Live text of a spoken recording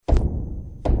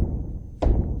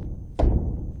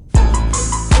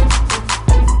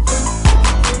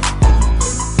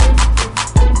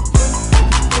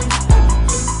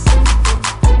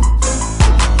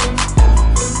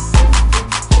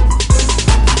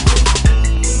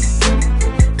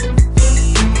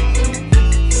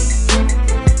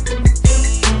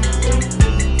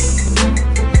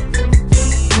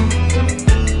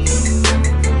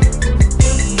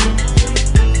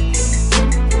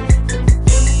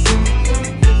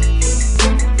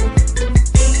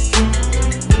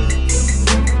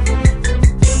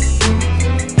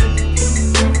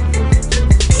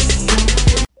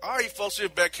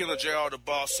Kendall Gerald, the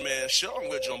Bossman Show. I'm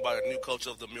joined by the new coach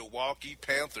of the Milwaukee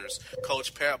Panthers,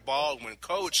 Coach Pat Baldwin.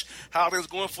 Coach, how are things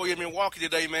going for you in Milwaukee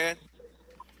today, man?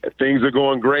 Things are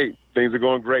going great.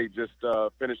 Just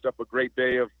finished up a great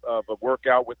day of a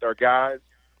workout with our guys,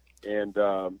 and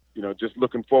just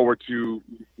looking forward to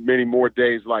many more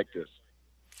days like this.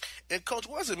 And, Coach,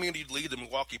 what does it mean to you to lead the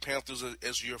Milwaukee Panthers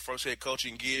as your first head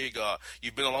coaching gig?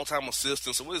 You've been a long-time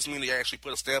assistant, so what does it mean to actually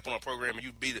put a stamp on a program and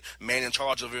you be the man in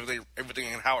charge of everything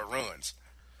and how it runs?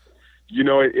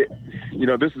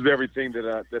 This is everything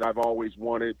that I've always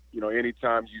wanted.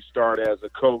 Anytime you start as a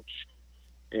coach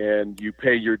and you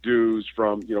pay your dues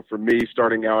from, for me,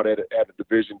 starting out at a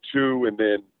Division II and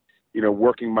then,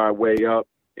 working my way up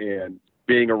and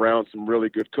being around some really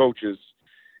good coaches,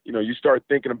 you start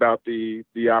thinking about the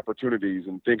opportunities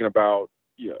and thinking about,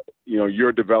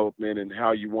 your development and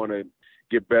how you want to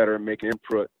get better and make an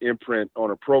imprint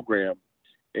on a program.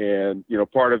 And,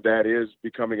 part of that is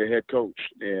becoming a head coach.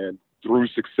 And through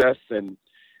success and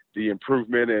the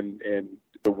improvement and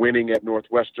the winning at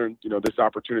Northwestern, this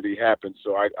opportunity happened.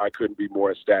 So I couldn't be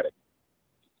more ecstatic.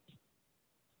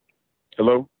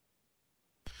 Hello?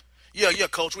 Yeah,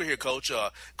 Coach. We're here, Coach.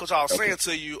 Coach, I was saying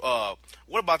to you,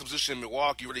 what about the position in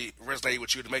Milwaukee really resonated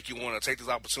with you to make you want to take this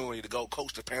opportunity to go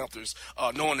coach the Panthers,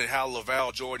 knowing that how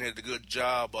LaVall Jordan had a good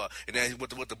job, and then with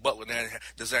the Butler,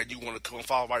 does that you want to come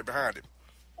follow right behind him?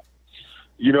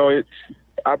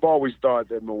 I've always thought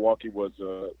that Milwaukee was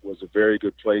a very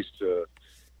good place to,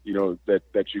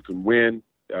 that you can win.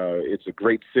 It's a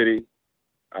great city.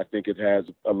 I think it has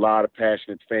a lot of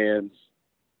passionate fans,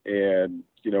 and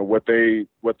what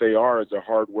they are is a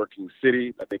hardworking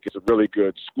city. I think it's a really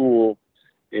good school,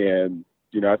 and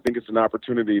I think it's an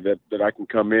opportunity that I can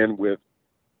come in with,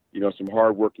 some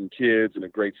hardworking kids and a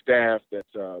great staff. That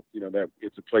that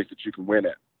it's a place that you can win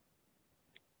at.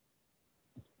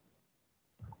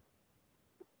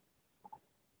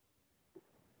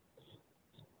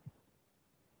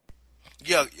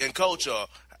 Yeah, and Coach,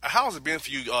 how has it been for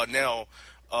you now?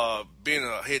 Being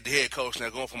a head coach now,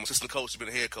 going from assistant coach to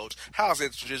being a head coach, how's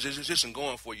that transition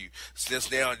going for you since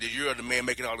now that you're the man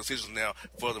making all the decisions now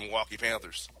for the Milwaukee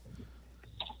Panthers?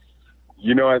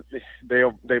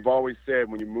 They've always said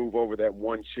when you move over that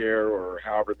one chair or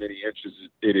however many inches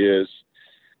it is,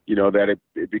 that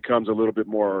it becomes a little bit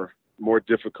more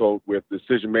difficult with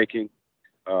decision making.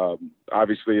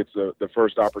 Obviously, it's the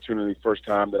first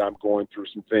time that I'm going through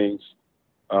some things.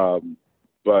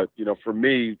 But for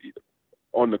me,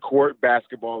 on the court,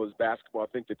 basketball is basketball. I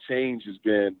think the change has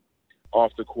been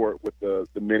off the court with the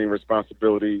many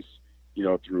responsibilities,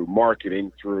 through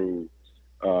marketing, through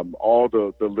all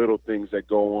the little things that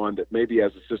go on that maybe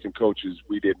as assistant coaches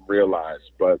we didn't realize.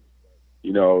 But,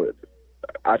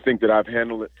 I think that I've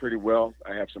handled it pretty well.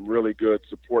 I have some really good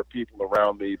support people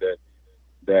around me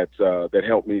that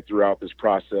helped me throughout this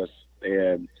process.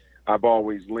 And I've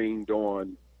always leaned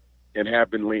on and have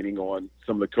been leaning on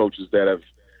some of the coaches that have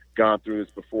gone through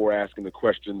this before, asking the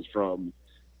questions from,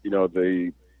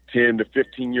 the 10 to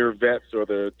 15-year vets or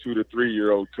the 2 to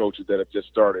 3-year-old coaches that have just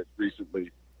started recently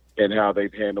and how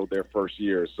they've handled their first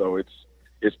year. So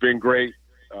it's been great.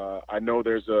 I know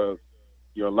there's a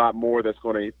lot more that's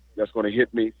going to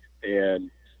hit me,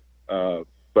 and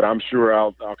but I'm sure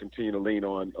I'll continue to lean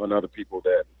on other people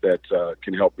that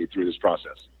can help me through this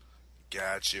process.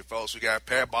 Gotcha, folks. We got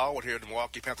Pat Baldwin here at the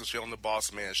Milwaukee Panthers Show on the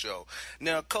Bossman Show.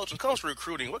 Now, Coach, when it comes to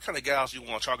recruiting, what kind of guys do you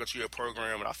want to target to your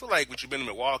program? And I feel like when you've been in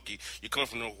Milwaukee, you come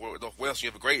from the Northwest, you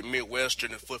have a great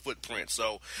Midwestern footprint.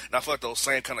 So, and I feel like those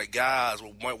same kind of guys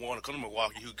might want to come to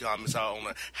Milwaukee who kind of miss out on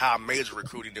the high major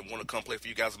recruiting that want to come play for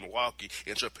you guys in Milwaukee.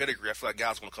 And your pedigree, I feel like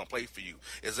guys want to come play for you.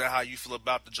 Is that how you feel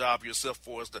about the job yourself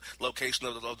for the location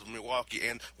of the Milwaukee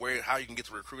and how you can get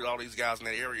to recruit all these guys in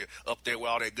that area up there where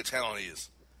all that good talent is?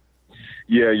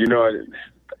 Yeah,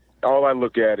 all I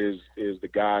look at is the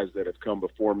guys that have come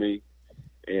before me,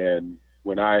 and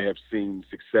when I have seen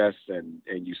success and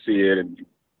you see it and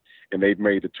they've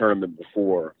made the tournament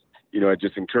before, it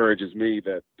just encourages me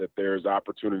that there's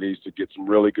opportunities to get some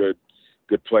really good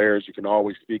players. You can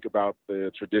always speak about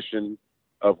the tradition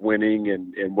of winning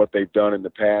and what they've done in the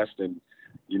past, and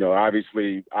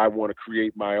obviously I want to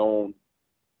create my own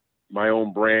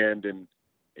brand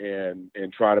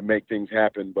and try to make things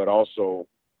happen, but also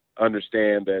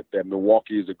understand that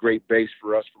Milwaukee is a great base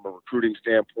for us from a recruiting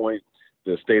standpoint.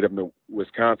 The state of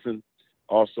Wisconsin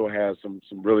also has some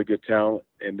really good talent.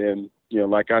 And then,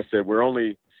 like I said, we're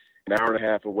only an hour and a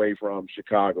half away from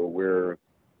Chicago. We're,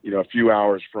 a few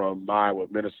hours from Iowa,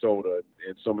 Minnesota,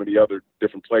 and so many other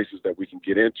different places that we can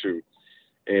get into.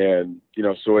 And,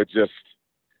 so it just,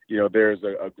 there's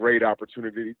a great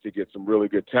opportunity to get some really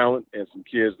good talent and some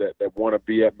kids that want to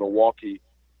be at Milwaukee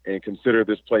and consider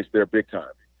this place their big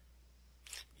time.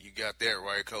 You got that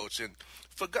right, Coach. And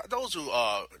for those who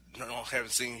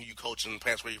haven't seen you coach in the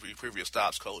past, where your previous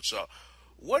stops, Coach,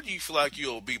 what do you feel like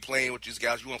you'll be playing with these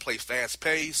guys? You want to play fast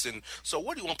pace, and so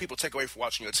what do you want people to take away from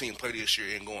watching your team play this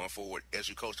year and going forward as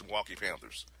you coach the Milwaukee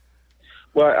Panthers?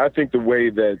 Well, I think the way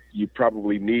that you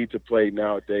probably need to play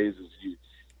nowadays is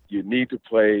you need to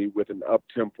play with an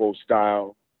up-tempo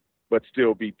style, but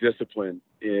still be disciplined.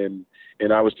 And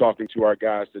I was talking to our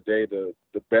guys today. The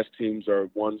best teams are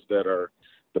ones that are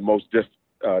the most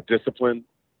disciplined.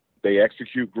 They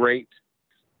execute great,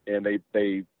 and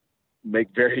they make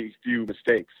very few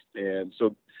mistakes. And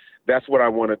so that's what I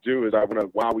want to do. Is I want to,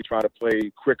 while we try to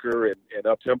play quicker and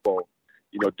up-tempo,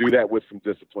 do that with some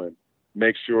discipline.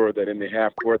 Make sure that in the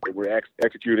half court that we're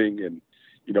executing, and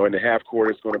in the half court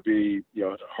it's going to be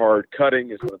hard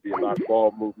cutting. It's going to be a lot of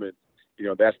ball movement.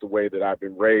 That's the way that I've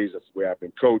been raised. That's the way I've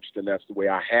been coached, and that's the way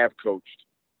I have coached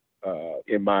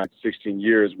in my 16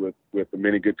 years with the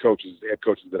many good coaches, head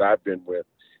coaches that I've been with.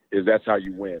 Is that's how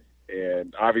you win.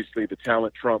 And obviously the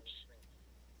talent trumps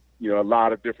a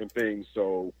lot of different things.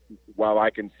 So while I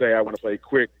can say I want to play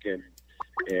quick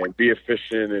and be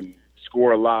efficient and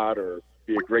score a lot or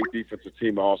be a great defensive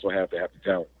team, I also have to have the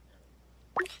talent.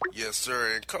 Yes,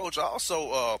 sir. And, Coach,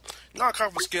 also,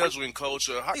 non-conference scheduling, Coach,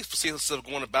 how do you see yourself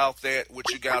going about that with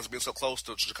you guys being so close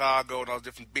to Chicago and all the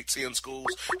different Big Ten schools?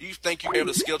 Do you think you'll be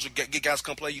able to schedule, get guys to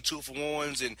come play you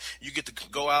 2-for-1s, and you get to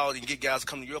go out and get guys to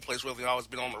come to your place where they've always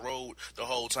been on the road the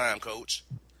whole time, Coach?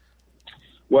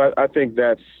 Well, I think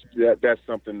that's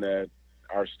something that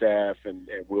our staff and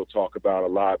we'll talk about a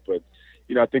lot. But,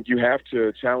 I think you have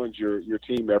to challenge your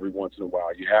team every once in a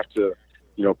while. You have to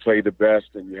play the best,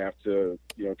 and you have to,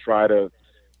 try to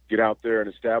get out there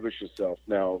and establish yourself.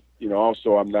 Now,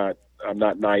 also I'm not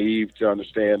naive to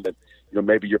understand that,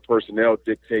 maybe your personnel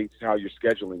dictates how your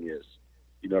scheduling is.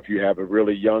 If you have a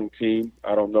really young team,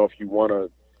 I don't know if you want to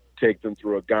take them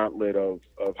through a gauntlet of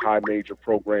high major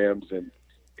programs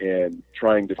and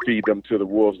trying to feed them to the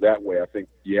wolves that way. I think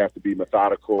you have to be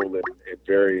methodical and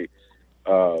very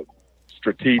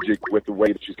strategic with the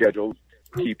way that you schedule,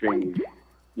 keeping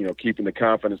the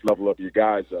confidence level of your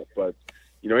guys up. But,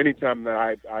 anytime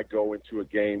that I go into a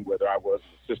game, whether I was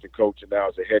an assistant coach and now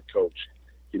as a head coach,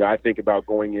 I think about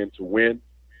going in to win,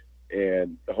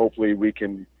 and hopefully we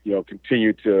can,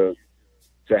 continue to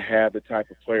have the type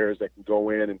of players that can go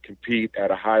in and compete at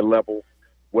a high level,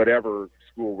 whatever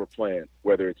school we're playing,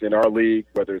 whether it's in our league,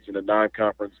 whether it's in a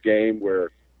non-conference game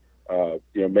where,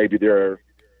 maybe they're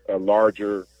a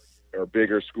larger or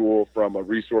bigger school from a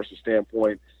resources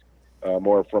standpoint,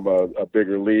 more from a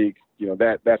bigger league.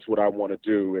 That's what I want to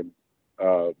do.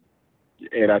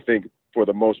 And I think for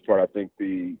the most part, I think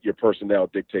your personnel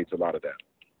dictates a lot of that.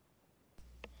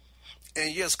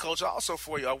 And yes, Coach, also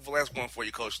for you, last one for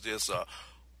you, Coach,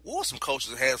 what were some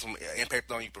coaches that had some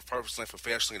impact on you personally and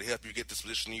professionally to help you get this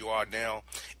position you are now?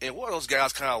 And what are those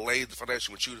guys kind of laid the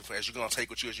foundation with you as you're going to take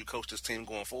with you as you coach this team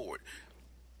going forward?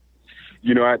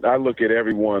 I look at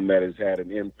everyone that has had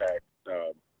an impact.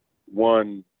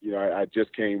 One, I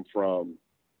just came from,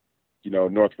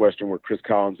 Northwestern where Chris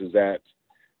Collins is at.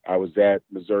 I was at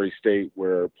Missouri State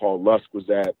where Paul Lusk was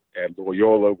at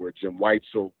Loyola where Jim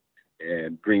Weitzel,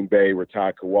 and Green Bay where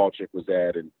Todd Kowalczyk was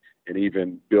at, and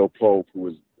even Bill Pope, who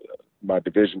was my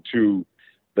Division II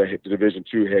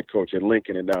head coach at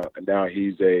Lincoln, and now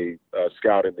he's a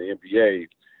scout in the NBA.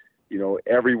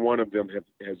 Every one of them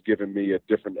has given me a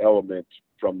different element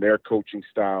from their coaching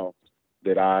style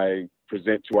that I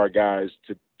present to our guys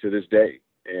to this day.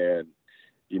 And,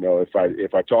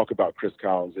 if I talk about Chris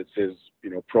Collins, it's his,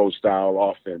 pro style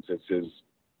offense. It's his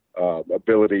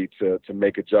ability to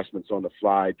make adjustments on the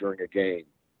fly during a game.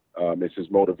 It's his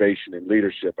motivation and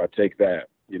leadership. I take that.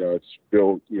 It's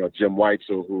Bill, Jim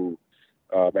Weitzel, who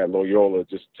at Loyola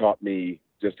just taught me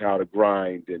just how to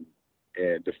grind and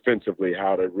defensively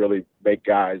how to really make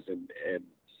guys and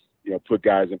put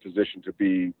guys in position to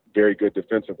be very good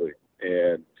defensively.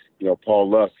 And, Paul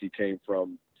Lusk, he came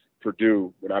from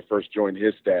Purdue when I first joined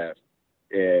his staff.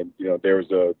 And, there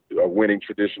was a winning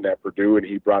tradition at Purdue, and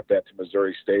he brought that to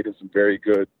Missouri State and some very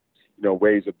good,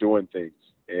 ways of doing things.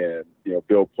 And,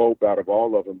 Bill Pope, out of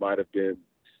all of them, might have been,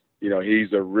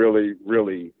 he's a really,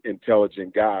 really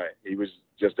intelligent guy. He was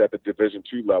just at the Division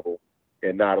II level,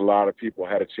 and not a lot of people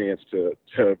had a chance to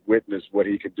witness what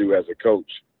he could do as a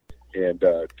coach. And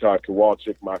Todd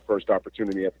Kowalczyk, my first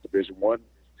opportunity at the Division I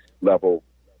level,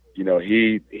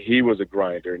 he was a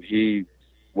grinder, and he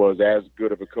was as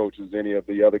good of a coach as any of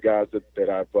the other guys that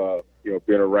I've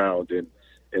been around. And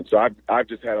so I've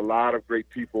just had a lot of great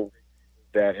people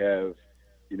that have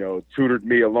tutored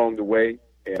me along the way,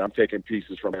 and I'm taking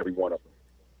pieces from every one of them.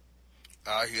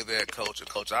 I hear that, Coach. And,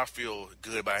 Coach, I feel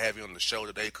good about having you on the show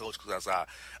today, Coach, because I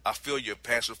feel your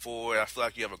passion for it. I feel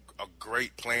like you have a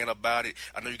great plan about it.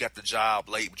 I know you got the job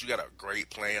late, but you got a great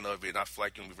plan of it, and I feel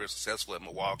like you're going to be very successful at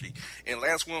Milwaukee. And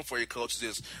last one for you, Coach,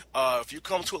 is if you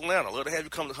come to Atlanta, I'd love to have you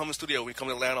come in the studio. When you come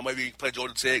to Atlanta, maybe you can play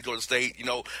Georgia Tech, Georgia State.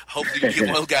 Hopefully you can get one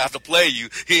of those guys to play you.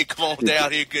 He come on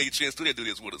down here and get you a chance to do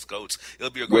this with us, Coach. It'll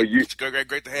be great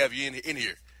to have you in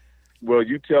here. Well,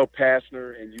 you tell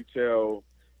Pastner and you tell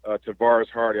Tavares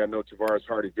Hardy. I know Tavares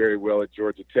Hardy very well at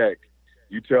Georgia Tech.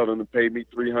 You tell them to pay me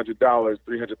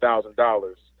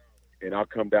 $300,000, and I'll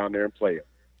come down there and play them.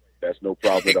 That's no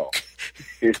problem at all.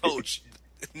 Coach,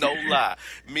 no lie.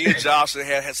 Me and Josh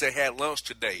had lunch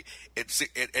today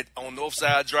on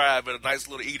Northside Drive at a nice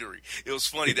little eatery. It was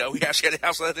funny that we actually had a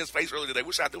house on his face earlier today.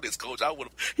 Wish I knew this, Coach. I would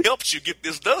have helped you get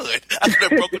this done. I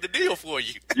could have broken the deal for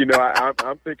you.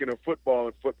 I'm thinking of football,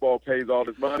 and football pays all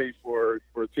this money for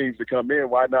teams to come in.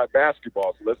 Why not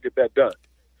basketball? So let's get that done.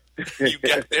 You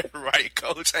got that right,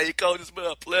 Coach. Hey, Coach, it's been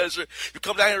a pleasure. You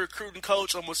come down here recruiting,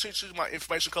 Coach. I'm going to send you my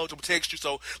information, Coach. I'm going to text you.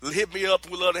 So hit me up.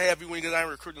 We'd love to have you when you get down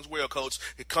here recruiting as well, Coach.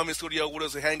 And come in studio with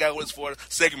us and hang out with us for a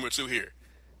segment or two here.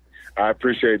 I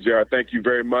appreciate it, Jared. Thank you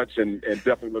very much, and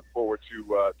definitely look forward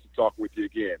to talking with you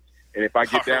again. And if I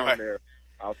get down there,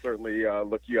 I'll certainly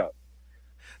look you up.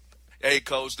 Hey,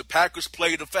 Coach, the Packers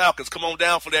play the Falcons. Come on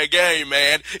down for that game,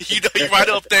 man. You're right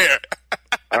up there.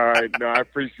 All right, no, I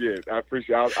appreciate it. I'll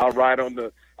ride on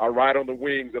the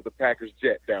wings of the Packers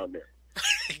jet down there.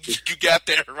 You got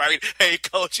that right. Hey,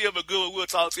 Coach, you have a good one. We'll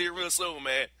talk to you real soon,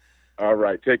 man. All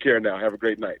right, take care now. Have a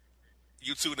great night.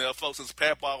 You too, now, folks. It's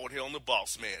Pat Baldwin here on the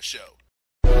Bossman Show.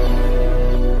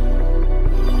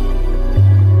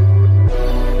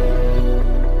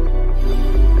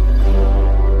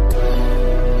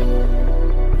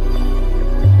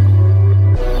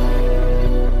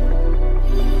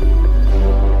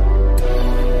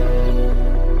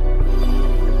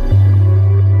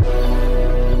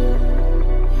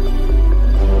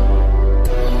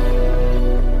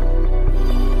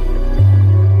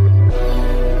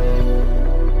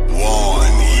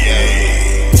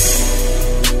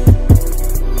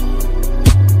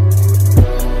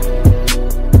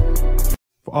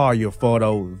 All your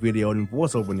photo, video, and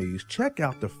voiceover needs, check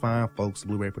out the fine folks at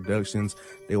Blueberry Productions.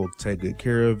 They will take good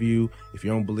care of you. If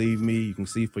you don't believe me, you can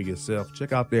see for yourself.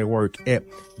 Check out their work at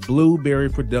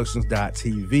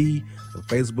blueberryproductions.tv, the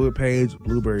Facebook page,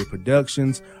 Blueberry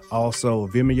Productions, also a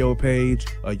Vimeo page,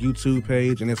 a YouTube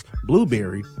page, and it's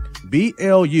Blueberry,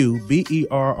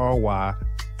 BLUBERRY,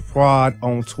 Prod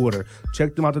on Twitter.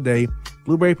 Check them out today.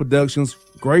 Blueberry Productions,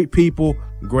 great people,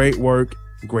 great work,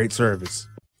 great service.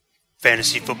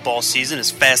 Fantasy football season is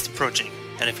fast approaching,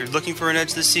 and if you're looking for an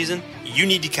edge this season, you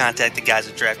need to contact the guys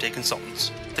at Draft Day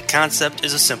Consultants. The concept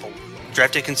is a simple one.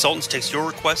 Draft Day Consultants takes your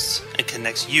requests and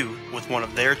connects you with one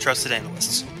of their trusted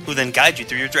analysts, who then guide you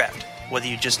through your draft. Whether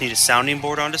you just need a sounding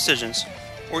board on decisions,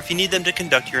 or if you need them to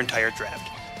conduct your entire draft,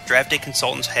 Draft Day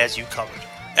Consultants has you covered.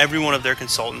 Every one of their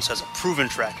consultants has a proven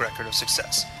track record of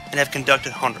success, and have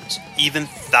conducted hundreds, even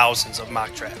thousands of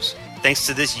mock drafts. Thanks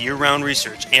to this year-round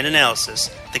research and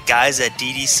analysis, the guys at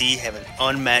DDC have an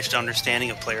unmatched understanding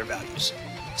of player values.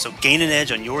 So gain an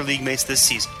edge on your league mates this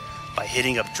season by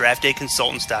hitting up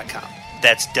draftdayconsultants.com.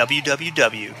 That's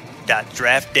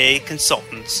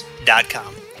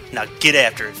www.draftdayconsultants.com. Now get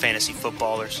after it, fantasy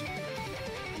footballers.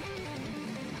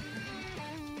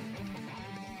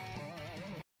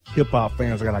 Hip-hop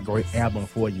fans, I got a great album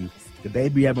for you. The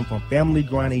debut album from Family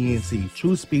Grind ENT,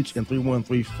 True Speech and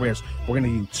 313 Fresh. We're going to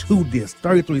give you 2 discs,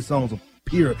 33 songs of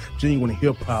pure, genuine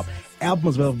hip-hop.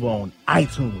 Albums available on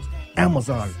iTunes,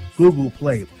 Amazon, Google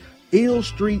Play,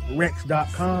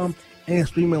 illstreetrex.com, and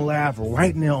streaming live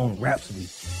right now on Rhapsody,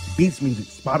 Beats Music,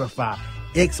 Spotify,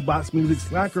 Xbox Music,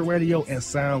 Slacker Radio, and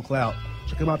SoundCloud.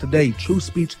 Check them out today, True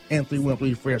Speech and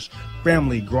 313 Fresh,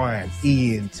 Family Grind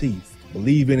ENT.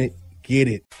 Believe in it, get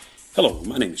it. Hello,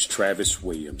 my name is Travis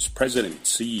Williams, President and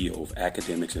CEO of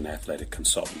Academics and Athletic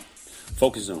Consulting,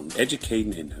 focusing on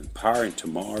educating and empowering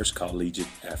tomorrow's collegiate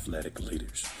athletic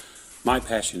leaders. My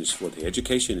passion is for the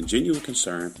education and genuine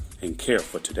concern and care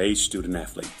for today's student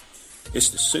athlete. It's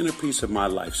the centerpiece of my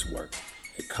life's work.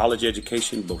 A college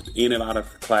education, both in and out of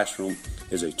the classroom,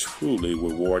 is a truly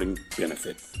rewarding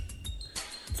benefit.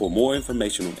 For more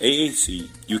information on AAC,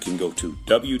 you can go to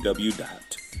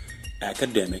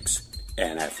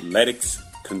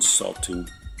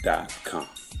www.academicsandathleticsconsulting.com.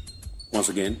 Once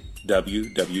again,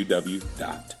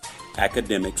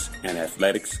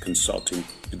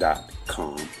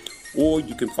 www.academicsandathleticsconsulting.com. Or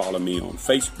you can follow me on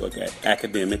Facebook at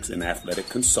Academics and Athletic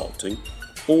Consulting,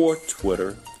 or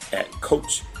Twitter at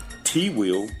Coach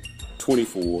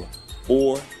TWill24,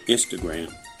 or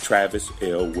Instagram, Travis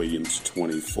L. Williams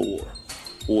 24.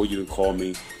 Or you can call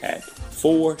me at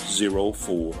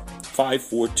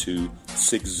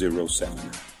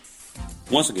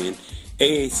 404-542-6079. Once again,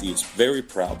 AAC is very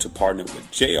proud to partner with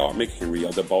J.R. McHenry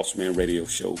of the Bossman Radio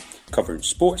Show, covering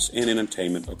sports and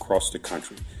entertainment across the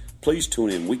country. Please tune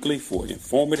in weekly for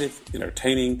informative,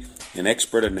 entertaining, and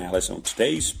expert analysis on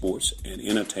today's sports and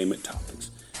entertainment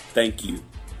topics. Thank you.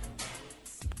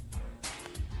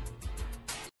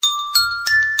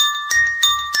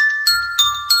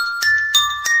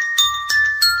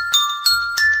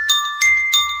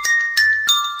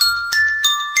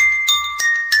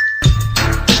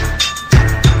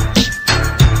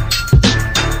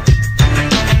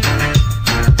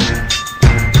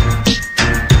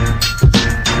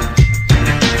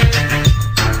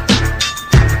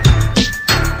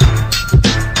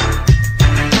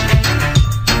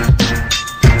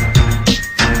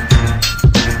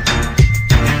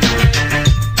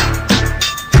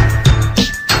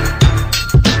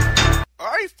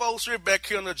 We're back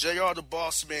here on the JR the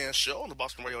Bossman Show on the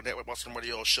Bossman Radio Network,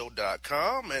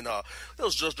 BossmanRadioShow.com. And it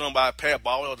was just done by Pat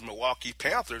Ball of the Milwaukee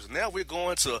Panthers. Now we're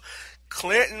going to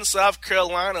Clinton, South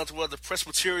Carolina, to where the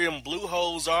Presbyterian Blue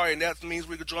Hose are, and that means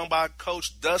we're joined by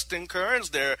Coach Dustin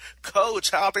Kearns there.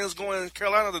 Coach, how are things going in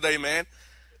Carolina today, man?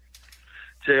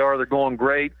 JR, they're going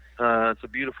great. It's a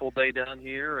beautiful day down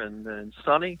here and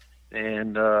sunny,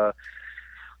 and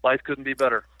life couldn't be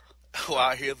better. Oh,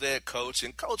 I hear that, Coach.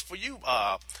 And, Coach, for you,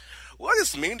 what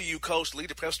does it mean to you, Coach, to lead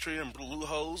the Presbyterian Blue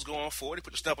Hose going forward? You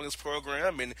put your step on this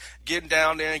program and getting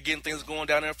down there and getting things going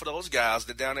down there for those guys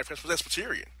that down there for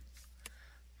Presbyterian.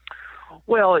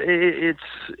 Well, it's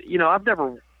I've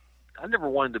never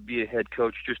wanted to be a head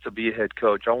coach just to be a head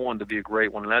coach. I wanted to be a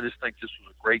great one, and I just think this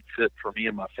was a great fit for me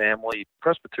and my family.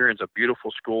 Presbyterian's a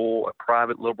beautiful school, a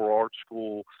private liberal arts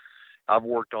school. I've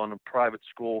worked on a private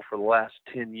school for the last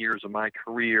 10 years of my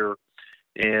career,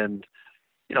 and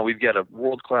we've got a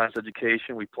world-class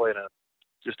education. We played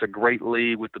just a great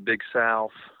league with the Big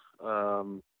South.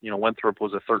 Winthrop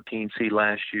was a 13 seed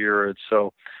last year. And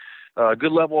so a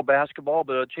good level of basketball,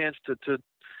 but a chance to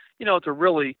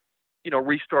really,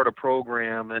 restart a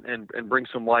program and bring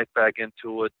some life back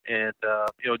into it. And,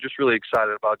 just really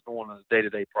excited about going on the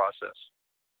day-to-day process.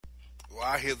 Well,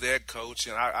 I hear that, Coach,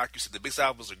 and like you said, the Big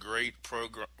South was a great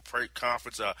program, great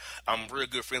conference. I'm real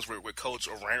good friends with Coach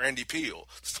Randy Peel,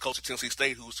 the coach of Tennessee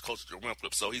State, who's the coach at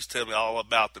Winthrop. So he's telling me all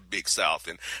about the Big South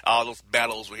and all those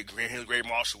battles where Henry Gray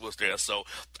Marshall was there. So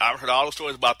I've heard all the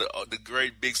stories about the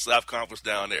great Big South conference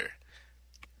down there.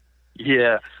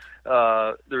 Yeah,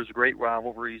 there's great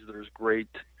rivalries. There's great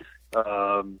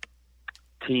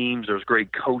teams. There's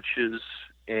great coaches.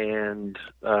 And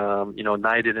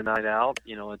night in and night out,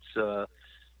 it's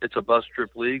a bus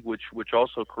trip league, which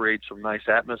also creates some nice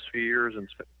atmospheres, and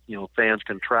fans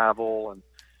can travel, and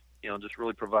just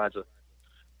really provides a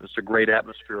great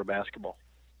atmosphere of basketball.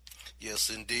 Yes,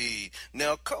 indeed.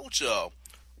 Now, Coach,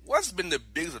 what's been the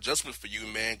biggest adjustment for you,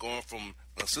 man, going from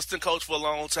an assistant coach for a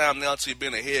long time now to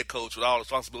being a head coach with all the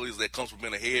responsibilities that comes with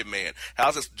being a head man?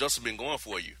 How's this adjustment been going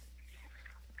for you?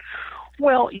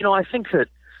 Well, I think that.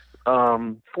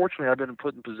 Fortunately, I've been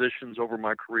put in positions over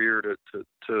my career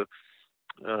to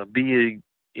be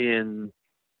in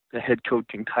a head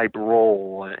coaching type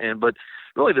role, but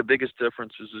really the biggest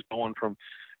difference is going from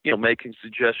making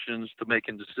suggestions to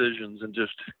making decisions and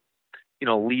just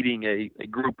leading a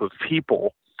group of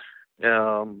people.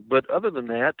 But other than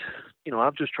that,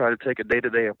 I've just tried to take a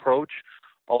day-to-day approach,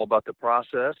 all about the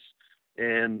process,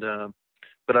 and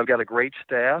but I've got a great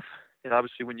staff, and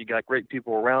obviously when you got great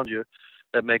people around you,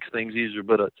 that makes things easier.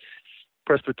 But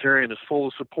Presbyterian is full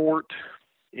of support,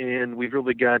 and we've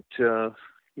really got,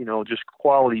 just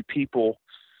quality people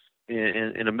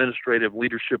in administrative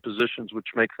leadership positions,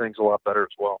 which make things a lot better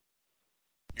as well.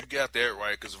 You got that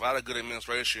right, because without a good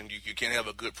administration, you can't have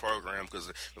a good program, because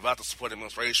without the support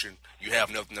administration, you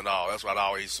have nothing at all. That's what I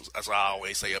always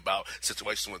say about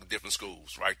situations with the different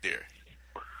schools right there.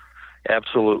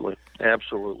 Absolutely.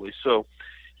 So,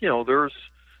 there's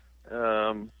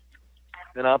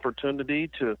an opportunity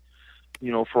to,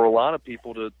 for a lot of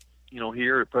people to,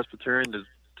 here at Presbyterian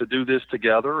to do this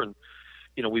together. And,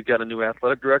 we've got a new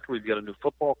athletic director, we've got a new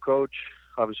football coach,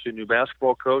 obviously a new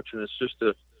basketball coach, and it's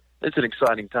an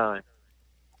exciting time.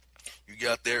 You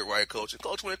got that right, Coach. And,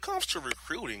 Coach, when it comes to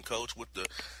recruiting, Coach, what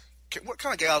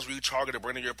kind of guys were you targeted to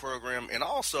bring in your program? And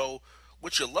also,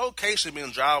 with your location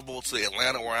being drivable to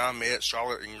Atlanta, where I'm at,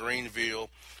 Charlotte, and Greenville,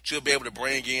 you'll be able to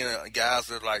bring in guys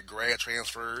that are like grad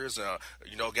transfers,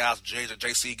 guys,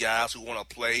 JC guys who want to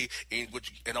play, and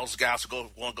those guys who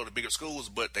want to go to bigger schools,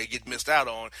 but they get missed out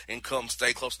on and come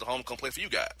stay close to home, come play for you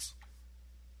guys.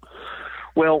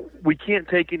 Well, we can't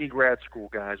take any grad school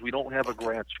guys. We don't have a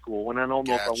grad school, and I don't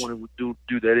know if I want to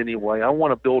do that anyway. I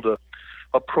want to build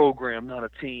a program, not a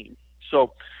team.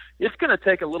 So it's going to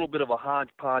take a little bit of a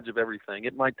hodgepodge of everything.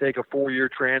 It might take a 4-year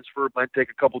transfer. It might take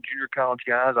a couple junior college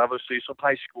guys, obviously some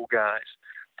high school guys.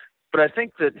 But I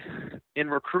think that in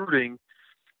recruiting,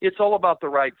 it's all about the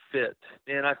right fit.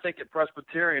 And I think at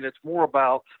Presbyterian, it's more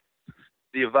about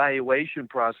the evaluation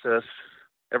process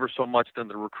ever so much than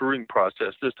the recruiting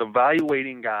process. Just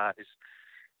evaluating guys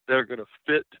that are going to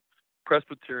fit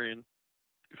Presbyterian,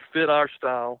 fit our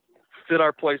style, fit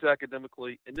our place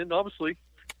academically, and then obviously,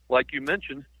 like you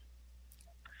mentioned,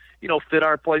 fit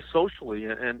our place socially.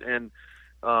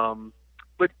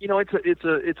 But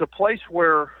it's a place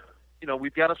where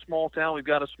we've got a small town, we've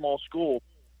got a small school.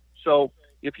 So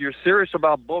if you're serious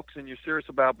about books and you're serious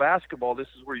about basketball, this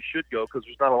is where you should go because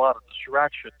there's not a lot of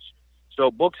distractions.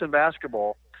 So books and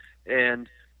basketball, and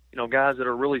guys that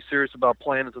are really serious about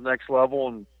playing at the next level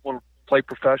and want to play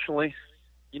professionally.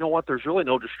 You know what? There's really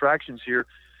no distractions here.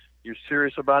 You're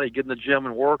serious about it. You get in the gym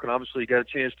and work, and obviously you got a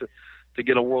chance to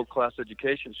get a world-class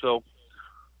education. So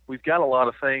we've got a lot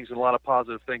of things and a lot of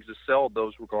positive things to sell in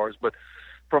those regards. But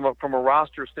from a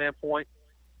roster standpoint,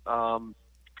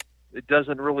 it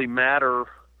doesn't really matter.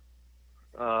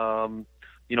 From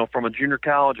a junior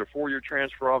college or 4-year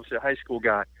transfer, obviously a high school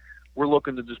guy. We're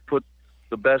looking to just put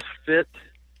the best fit,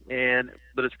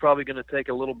 but it's probably going to take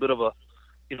a little bit of a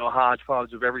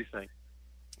hodgepodge of everything.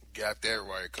 Got that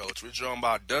right, Coach. We're joined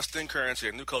by Dustin Kearns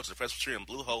here, new coach of the Presbyterian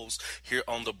Blue Hose here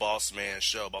on the Bossman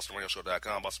Show,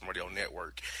 BossmanRadioShow.com, Bossman Radio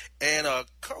Network. And,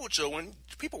 Coach, when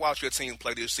people watch your team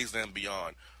play this season and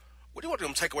beyond, what do you want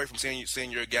them to take away from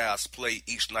seeing your guys play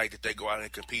each night that they go out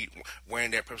and compete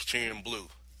wearing that Presbyterian blue?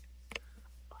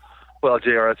 Well,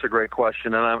 JR, that's a great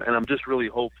question, and I'm just really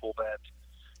hopeful that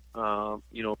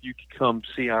if you can come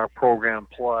see our program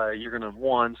play, you're going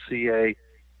to see a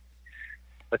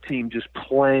team just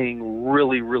playing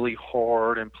really, really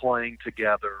hard and playing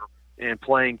together and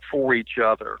playing for each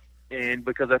other. And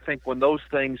because I think when those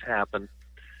things happen,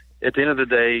 at the end of the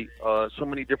day, so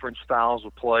many different styles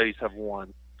of plays have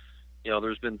won.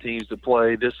 There's been teams that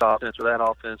play this offense or that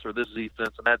offense or this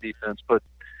defense and that defense, but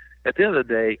at the end of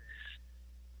the day,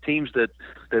 teams that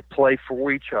play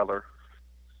for each other,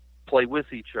 play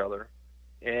with each other,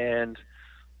 and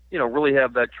really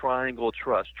have that triangle of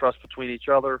trust between each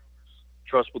other,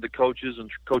 trust with the coaches,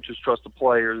 and coaches trust the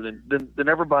players, and then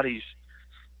everybody's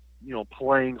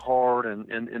playing hard,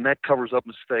 and that covers up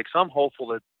mistakes. I'm hopeful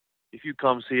that if you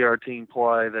come see our team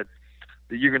play, that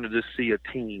you're going to just see a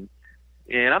team.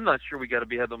 And I'm not sure we got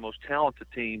to have the most talented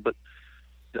team, but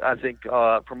I think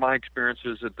from my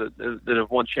experiences that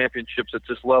have won championships at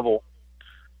this level,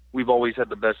 we've always had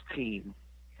the best team.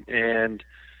 And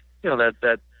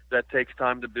that takes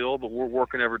time to build, but we're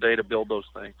working every day to build those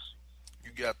things.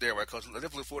 You got there right, Coach. I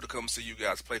definitely look forward to come see you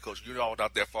guys play, Coach. You're all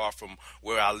not that far from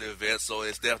where I live at, so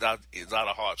it's not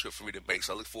a hard trip for me to make.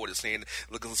 So I look forward to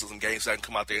looking to some games so I can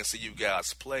come out there and see you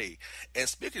guys play. And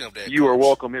speaking of that, you are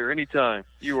welcome here anytime.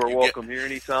 You are welcome here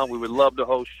anytime. We would love to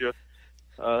host you.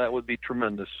 That would be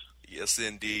tremendous. Yes,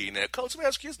 indeed. Now, Coach, let me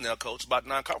ask you this now, Coach, about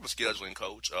non-conference scheduling,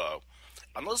 Coach. I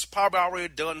know it's probably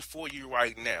already done for you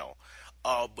right now.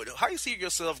 But how do you see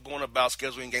yourself going about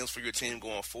scheduling games for your team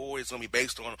going forward? It's going to be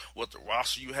based on what the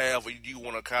roster you have, or do you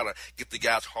want to kind of get the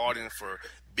guys hardened for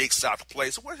Big South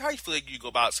play? So how do you feel like you go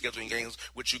about scheduling games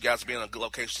with you guys being in good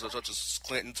locations such as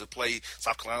Clinton to play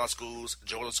South Carolina schools,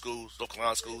 Georgia schools, North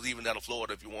Carolina schools, even down to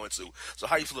Florida if you want to? So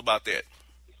how do you feel about that?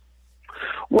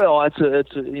 Well, it's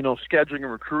scheduling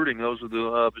and recruiting. Those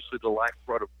are obviously the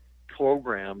lifeblood of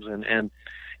programs, and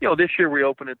this year we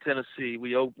opened at Tennessee.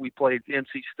 We played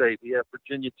NC State. We have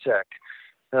Virginia Tech.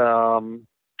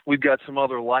 We've got some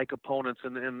other like opponents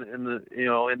in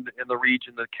the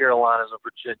region, the Carolinas and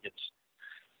Virginias.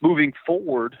 Moving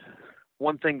forward,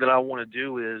 one thing that I want to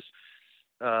do is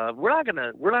we're not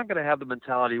gonna have the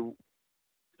mentality,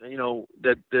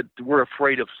 that we're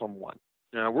afraid of someone.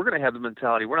 We're going to have the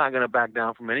mentality we're not going to back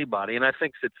down from anybody. And I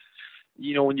think that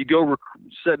when you go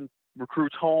setting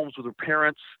recruits homes with their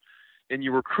parents, and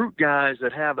you recruit guys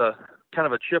that have a kind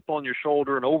of a chip on your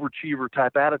shoulder, an overachiever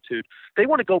type attitude, they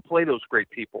want to go play those great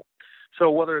people. So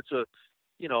whether it's the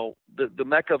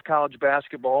mecca of college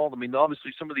basketball, I mean,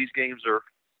 obviously some of these games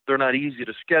they're not easy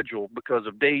to schedule because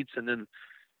of dates and then,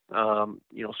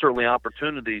 certainly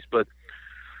opportunities, but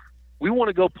we want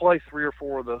to go play 3 or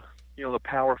 4 of the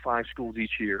Power 5 schools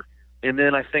each year. And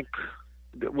then I think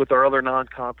with our other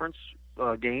non-conference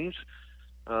games,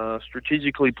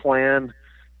 strategically plan,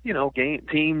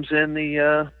 teams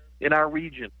in our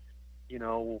region,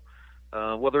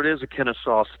 whether it is a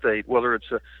Kennesaw State, whether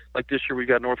it's like this year we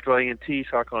got North Carolina A&T,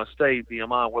 South Carolina State,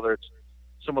 VMI, whether it's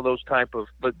some of those type of,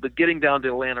 but getting down to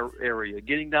Atlanta area,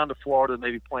 getting down to Florida,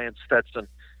 maybe playing Stetson,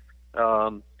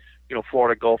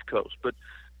 Florida Gulf Coast. But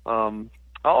I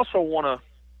also want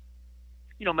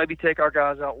to, maybe take our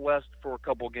guys out west for a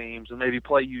couple games and maybe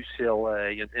play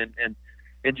UCLA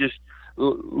and just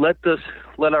let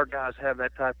our guys have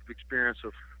that type of experience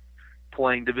of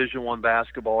playing Division I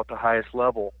basketball at the highest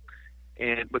level,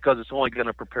 and because it's only going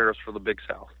to prepare us for the Big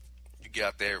South. You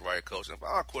got that right, Coach. And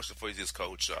my question for you is,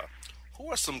 Coach, who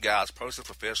are some guys, personal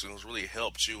professionals, who's really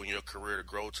helped you in your career to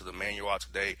grow to the man you are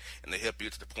today, and to help you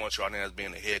to the point you are now as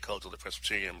being the head coach of the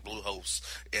Presbyterian Blue Hosts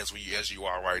as you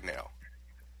are right now?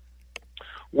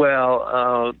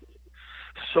 Well,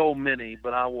 so many,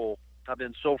 but I've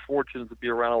been so fortunate to be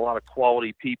around a lot of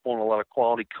quality people and a lot of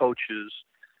quality coaches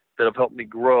that have helped me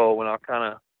grow, and I'll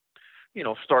kind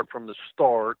of, start from the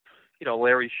start.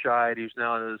 Larry Scheid, who's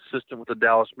now an assistant with the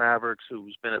Dallas Mavericks,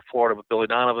 who's been at Florida with Billy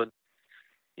Donovan,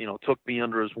 took me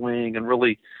under his wing and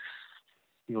really,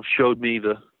 showed me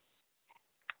the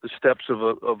steps of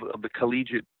the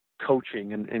collegiate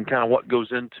coaching and kind of what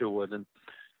goes into it. And,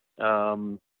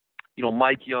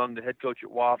 Mike Young, the head coach at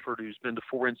Wofford, who's been to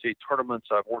 4 NCAA tournaments.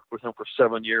 I've worked with him for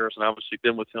 7 years and obviously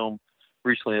been with him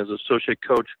recently as associate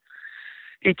coach.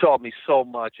 He taught me so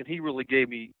much, and he really gave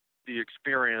me the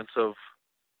experience of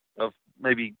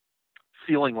maybe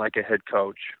feeling like a head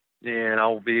coach. And I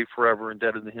will be forever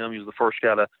indebted to him. He was the first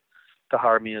guy to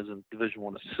hire me as a Division I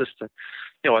assistant.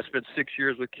 I spent 6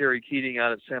 years with Kerry Keating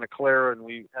out at Santa Clara, and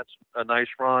we had a nice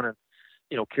run. And,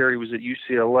 Kerry was at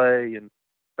UCLA and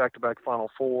back-to-back Final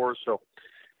Four. So,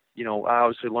 I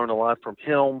obviously learned a lot from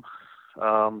him.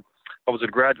 I was a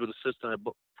graduate assistant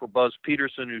for Buzz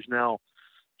Peterson, who's now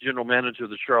general manager of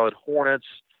the Charlotte Hornets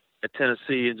at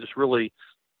Tennessee, and just really,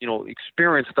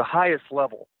 experienced the highest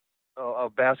level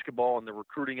of basketball and the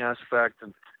recruiting aspect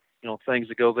and, things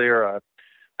that go there.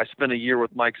 I spent a year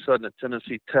with Mike Sutton at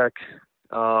Tennessee Tech,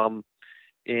 and,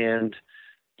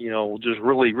 just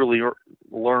really, really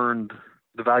learned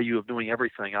the value of doing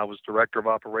everything. I was director of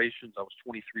operations. I was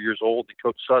 23 years old, and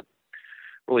Coach Sutton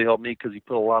really helped me because he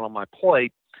put a lot on my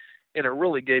plate, and it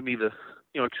really gave me the,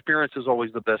 experience is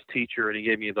always the best teacher, and he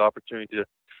gave me the opportunity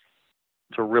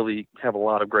to really have a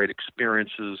lot of great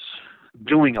experiences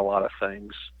doing a lot of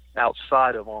things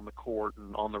outside of on the court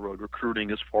and on the road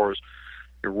recruiting as far as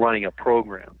running a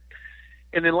program.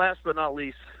 And then last but not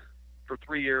least, for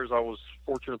 3 years, I was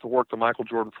fortunate to work the Michael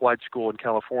Jordan Flight School in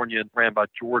California, ran by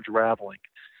George Raveling,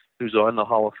 who's in the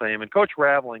Hall of Fame. And Coach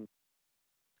Raveling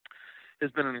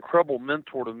has been an incredible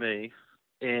mentor to me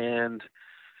and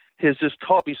has just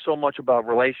taught me so much about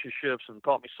relationships and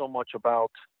taught me so much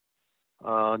about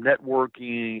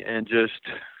networking and just,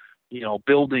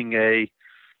 building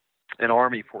an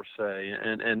army, per se.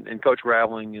 And Coach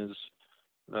Raveling is,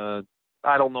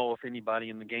 I don't know if anybody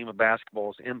in the game of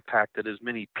basketball has impacted as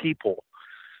many people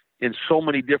in so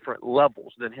many different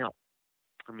levels than him.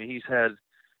 I mean, he's had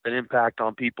an impact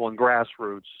on people in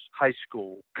grassroots, high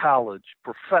school, college,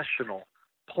 professional,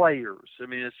 players. I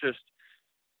mean, it's just,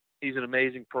 he's an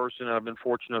amazing person, and I've been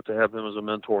fortunate to have him as a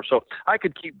mentor. So I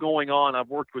could keep going on. I've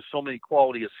worked with so many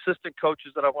quality assistant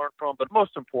coaches that I've learned from, but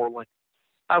most importantly,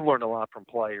 I've learned a lot from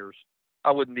players. I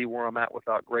wouldn't be where I'm at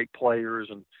without great players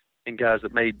and guys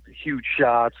that made huge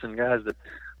shots and guys that,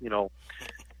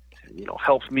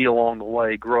 helps me along the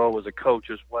way grow as a coach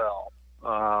as well.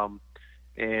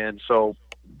 And so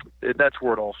that's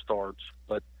where it all starts.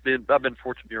 But I've been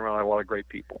fortunate to be around a lot of great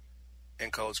people.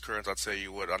 And Coach Kearns, I'll tell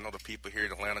you what, I know the people here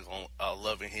in Atlanta are going to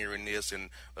love hearing this, and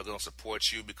they're going to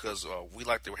support you because we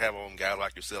like to have our own guys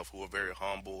like yourself who are very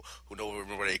humble, who know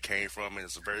where they came from, and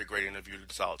it's a very great interview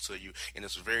to talk to you, and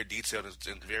it's very detailed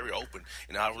and very open.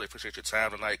 And I really appreciate your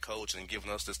time tonight, Coach, and giving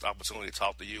us this opportunity to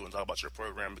talk to you and talk about your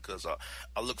program because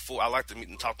I like to meet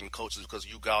and talk to coaches because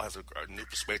you guys have a new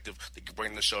perspective to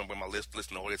bring to the show and bring my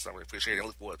listening audience. I really appreciate it. I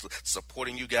look forward to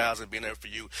supporting you guys and being there for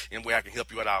you in where I can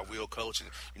help you out. I will, Coach,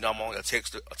 and I'm only a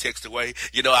text away,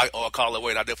 or a call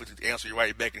away, and I definitely answer you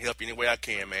right back and help you any way I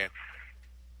can, man.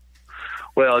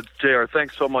 Well, JR,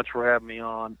 thanks so much for having me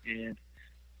on, and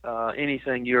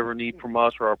anything you ever need from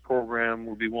us or our program,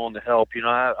 we'll be willing to help.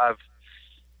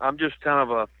 I'm just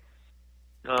kind of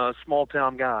a small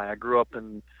town guy. I grew up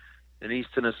in East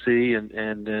Tennessee, and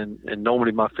nobody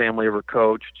in my family ever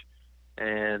coached,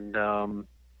 and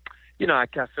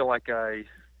I feel like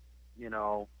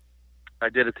I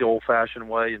did it the old-fashioned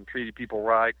way and treated people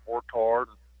right, worked hard,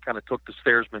 and kind of took the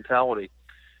stairs mentality.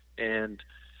 And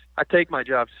I take my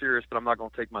job serious, but I'm not going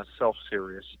to take myself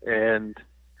serious. And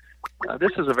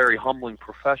this is a very humbling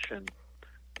profession.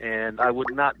 And I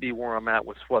would not be where I'm at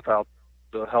without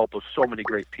the help of so many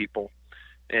great people.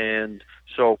 And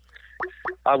so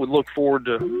I would look forward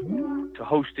to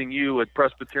hosting you at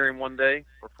Presbyterian one day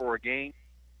or for a game.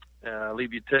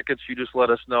 Leave you tickets. You just let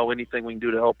us know anything we can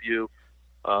do to help you.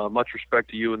 Much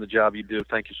respect to you and the job you do.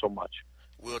 Thank you so much.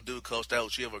 Will do, Coach.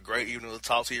 That you have a great evening. We'll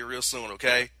talk to you real soon,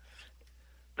 okay?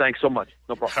 Thanks so much.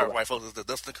 No problem. All right, folks. It's the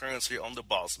Dustin Kearns here on the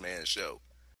Bossman Show.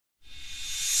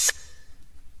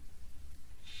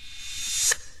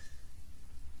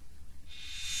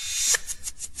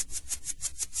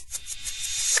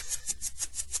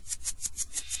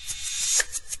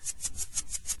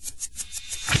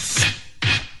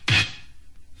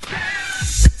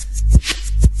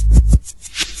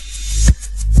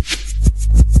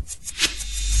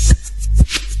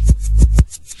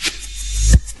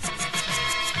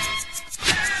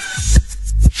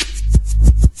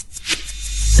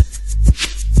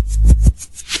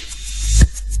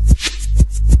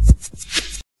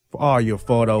 All your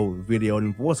photo, video,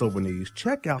 and voiceover needs,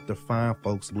 check out the fine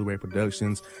folks at Blueberry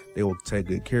Productions. They will take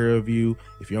good care of you.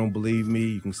 If you don't believe me,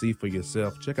 you can see for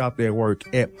yourself. Check out their work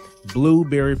at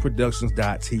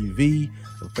blueberryproductions.tv,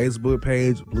 the Facebook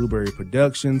page, Blueberry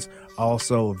Productions,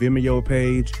 also a Vimeo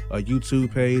page, a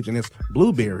YouTube page, and it's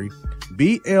Blueberry,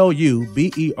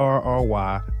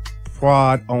 BLUBERRY,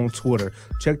 Prod on Twitter.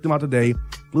 Check them out today.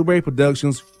 Blueberry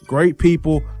Productions, great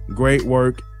people, great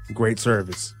work, great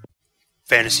service.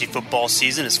 Fantasy football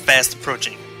season is fast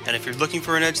approaching, and if you're looking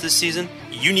for an edge this season,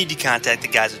 you need to contact the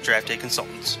guys at Draft Day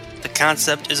Consultants. The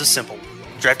concept is a simple one.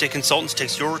 Draft Day Consultants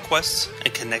takes your requests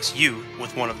and connects you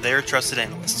with one of their trusted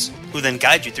analysts, who then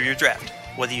guide you through your draft.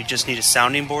 Whether you just need a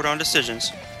sounding board on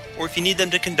decisions, or if you need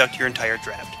them to conduct your entire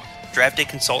draft, Draft Day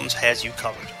Consultants has you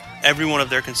covered. Every one of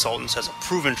their consultants has a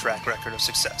proven track record of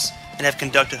success, and have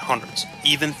conducted hundreds,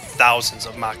 even thousands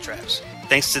of mock drafts.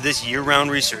 Thanks to this year-round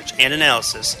research and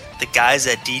analysis, the guys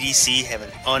at DDC have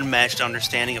an unmatched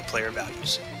understanding of player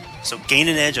values. So gain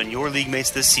an edge on your league mates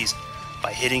this season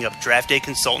by hitting up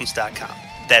draftdayconsultants.com.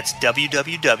 That's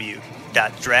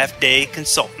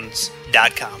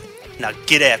www.draftdayconsultants.com. Now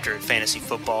get after it, fantasy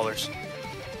footballers.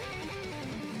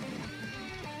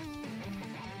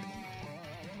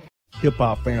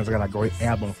 Hip-hop fans, I got a great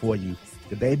album for you.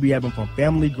 The debut album from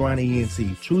Family Grind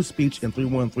ENT, True Speech and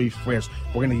 313 Fresh.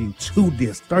 We're going to give you 2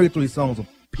 discs, 33 songs of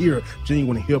pure,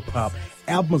 genuine hip-hop.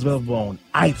 Albums available on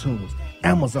iTunes,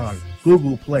 Amazon,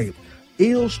 Google Play,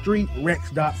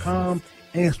 illstreetrex.com,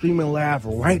 and streaming live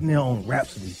right now on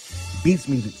Rhapsody, Beats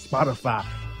Music, Spotify,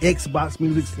 Xbox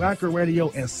Music, Slacker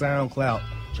Radio, and SoundCloud.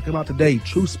 Check them out today.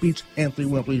 True Speech and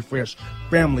 313 Fresh.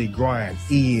 Family Grind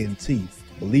ENT.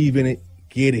 Believe in it.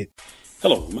 Get it.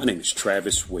 Hello, my name is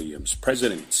Travis Williams,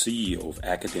 President and CEO of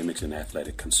Academics and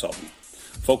Athletic Consulting,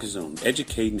 focusing on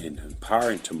educating and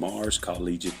empowering tomorrow's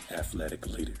collegiate athletic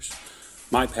leaders.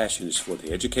 My passion is for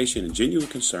the education and genuine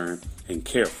concern and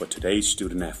care for today's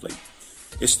student athlete.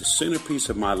 It's the centerpiece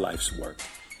of my life's work.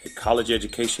 A college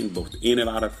education, both in and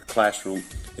out of the classroom,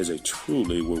 is a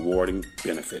truly rewarding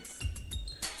benefit.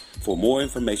 For more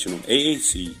information on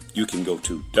AAC, you can go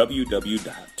to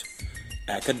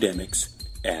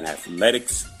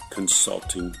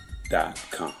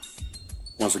www.academicsandathleticsconsulting.com.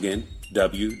 Once again,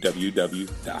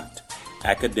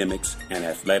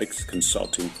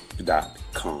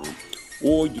 www.academicsandathleticsconsulting.com.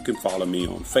 Or you can follow me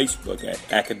on Facebook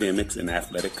at Academics and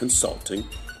Athletic Consulting,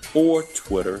 or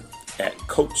Twitter at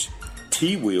Coach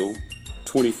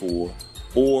TWill24,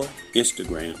 or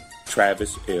Instagram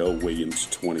Travis L. Williams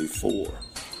 24.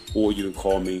 Or you can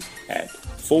call me at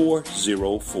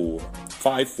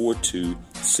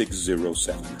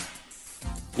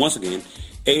 404-542-6079. Once again,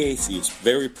 AAC is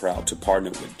very proud to partner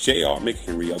with J.R.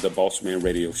 McHenry of the Bossman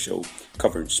Radio Show,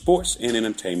 covering sports and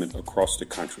entertainment across the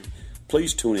country.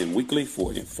 Please tune in weekly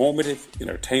for informative,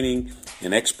 entertaining,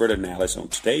 and expert analysis on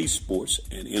today's sports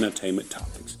and entertainment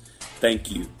topics. Thank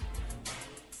you.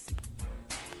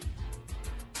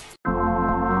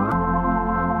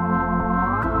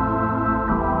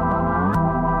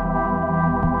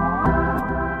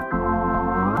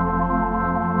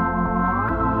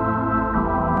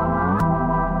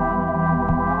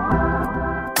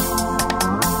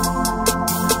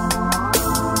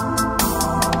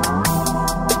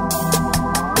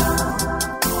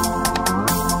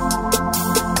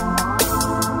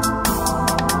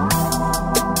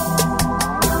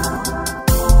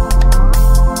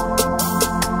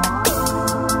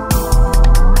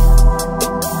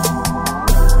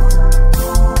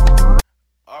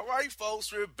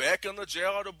 We're back on the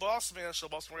JR the Bossman Show,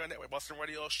 Bossman Radio Network,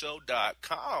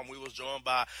 BostonRadioShow.com. We was joined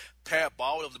by Pat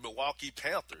Ball of the Milwaukee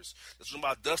Panthers. This was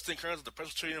by Dustin Kearns of the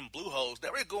Presbyterian Blue Hose. Now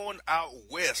we're going out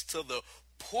west to the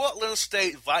Portland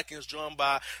State Vikings, joined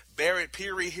by Barrett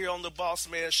Peary here on the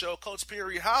Bossman Show. Coach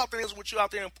Peary, how are things with you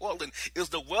out there in Portland? Is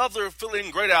the weather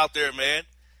feeling great out there, man?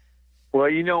 Well,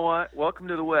 you know what? Welcome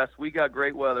to the West. We got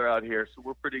great weather out here, so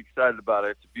we're pretty excited about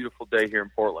it. It's a beautiful day here in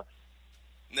Portland.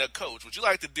 Now, Coach, would you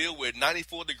like to deal with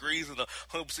 94 degrees and the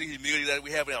 100% humidity that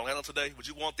we have in Atlanta today? Would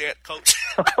you want that, Coach?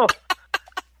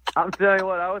 I'm telling you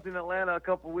what, I was in Atlanta a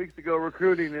couple of weeks ago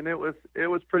recruiting, and it was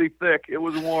pretty thick. It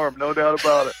was warm, no doubt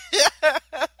about it.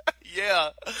 Yeah.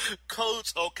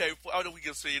 Coach, okay, I don't know if we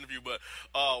can see the interview, but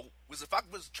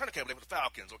was training camp with the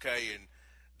Falcons, okay, and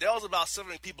there was about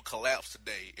 70 people collapsed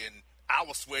today, and I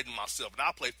was sweating myself, and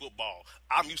I play football.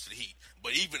 I'm used to the heat,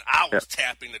 but even I was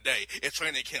tapping today at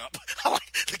training camp. I'm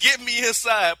like, to get me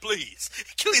inside, please.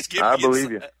 Please get me inside. I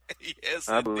believe you. Yes,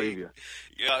 I indeed. believe you.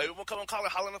 Yeah, we'll come on, call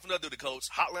it Hotlanta for another duty, Coach.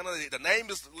 Hotlanta, the name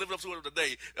is living up to it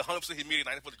today. 100% humidity,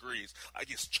 94 degrees.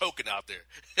 Like it's choking out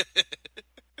there.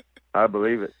 I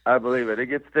believe it. I believe it. It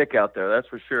gets thick out there, that's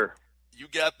for sure. You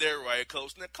got that right,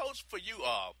 Coach. Now, Coach, for you,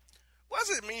 what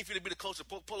does it mean for you to be the coach of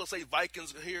Portland State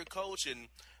Vikings here, Coach? And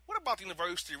what about the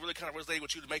university really kind of resonated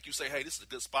with you to make you say, hey, this is a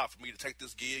good spot for me to take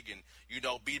this gig and,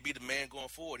 be the man going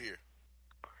forward here?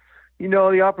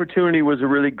 The opportunity was a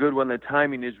really good one. The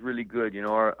timing is really good.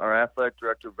 Our athletic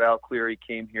director, Val Cleary,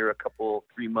 came here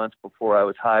 3 months before I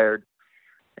was hired,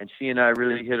 and she and I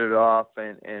really hit it off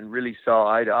and really saw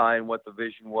eye to eye on what the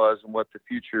vision was and what the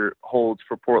future holds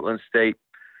for Portland State.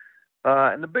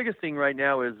 And the biggest thing right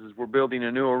now is we're building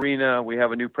a new arena. We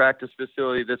have a new practice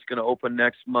facility that's going to open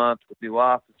next month with new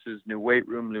offices, new weight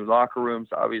room, new locker rooms,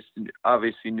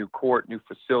 obviously new court, new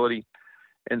facility.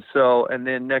 And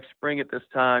then next spring at this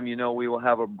time, we will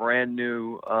have a brand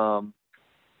new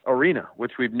arena,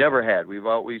 which we've never had.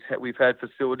 We've had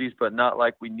facilities, but not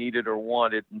like we needed or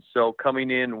wanted. And so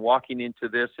coming in, walking into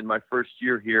this in my first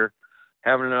year here,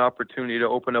 having an opportunity to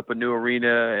open up a new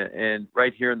arena and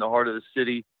right here in the heart of the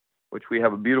city, which we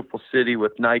have a beautiful city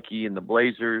with Nike and the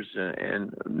Blazers,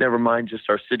 and never mind just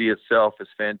our city itself is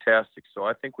fantastic. So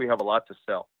I think we have a lot to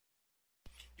sell.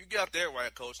 You got that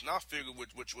right, Coach. And I figure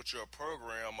with your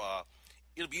program,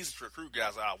 it'll be easy to recruit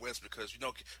guys out west because,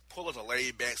 Portland's a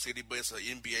laid-back city, but it's an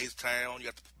NBA's town. You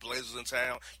got the Blazers in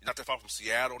town. You're not that far from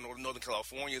Seattle, Northern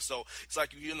California. So it's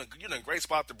like you're in a great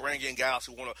spot to bring in guys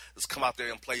who want to just come out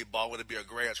there and play ball, whether it be a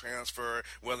grad transfer,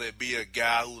 whether it be a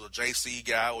guy who's a JC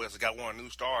guy or has a guy want a new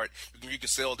start. You can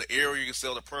sell the area, you can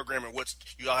sell the program and what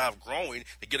you all have growing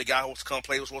to get a guy who wants to come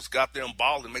play, who wants to go out there and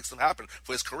ball and make something happen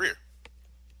for his career.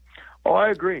 Oh, I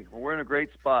agree. We're in a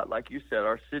great spot. Like you said,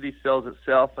 our city sells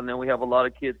itself, and then we have a lot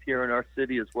of kids here in our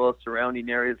city as well as surrounding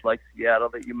areas like Seattle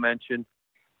that you mentioned.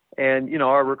 And,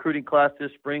 our recruiting class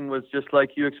this spring was just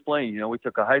like you explained. We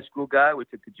took a high school guy, we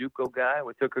took a JUCO guy,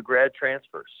 we took a grad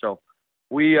transfer. So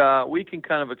we can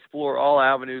kind of explore all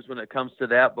avenues when it comes to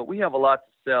that, but we have a lot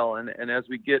to sell. And as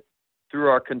we get through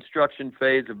our construction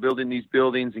phase of building these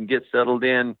buildings and get settled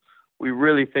in, we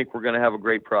really think we're going to have a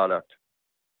great product.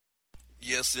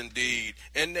 Yes, indeed.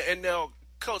 And now,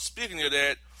 Coach, speaking of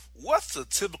that, what's the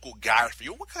typical guy for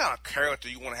you? What kind of character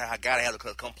you want to have? A guy to have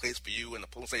to come place for you in the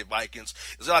Portland State Vikings?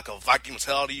 Is there like a Viking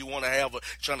mentality you want to have?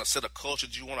 Trying to set a culture?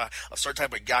 Do you want a certain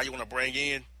type of guy you want to bring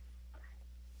in?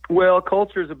 Well,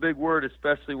 culture is a big word,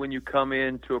 especially when you come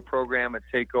into a program and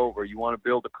take over. You want to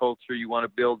build a culture. You want to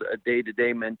build a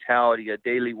day-to-day mentality, a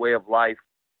daily way of life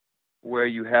where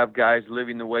you have guys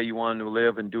living the way you want them to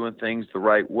live and doing things the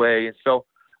right way. And so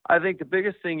I think the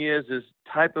biggest thing is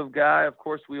type of guy. Of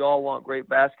course, we all want great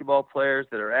basketball players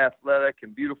that are athletic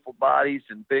and beautiful bodies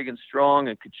and big and strong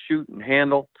and could shoot and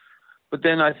handle. But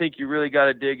then I think you really got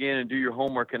to dig in and do your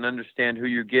homework and understand who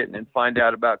you're getting and find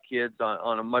out about kids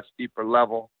on a much deeper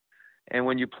level. And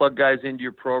when you plug guys into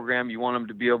your program, you want them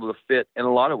to be able to fit in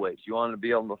a lot of ways. You want them to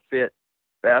be able to fit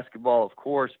basketball, of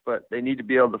course, but they need to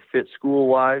be able to fit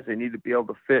school-wise. They need to be able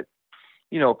to fit,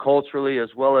 culturally as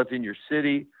well as in your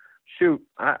city. Shoot,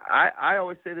 I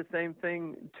always say the same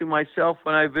thing to myself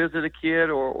when I visit a kid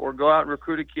or go out and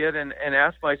recruit a kid and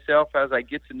ask myself as I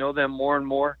get to know them more and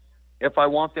more if I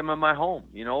want them in my home,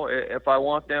 if I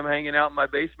want them hanging out in my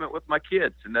basement with my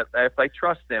kids and that if I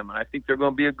trust them and I think they're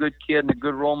going to be a good kid and a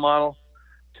good role model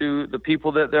to the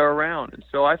people that they're around. And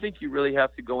so I think you really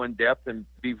have to go in depth and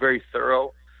be very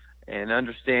thorough and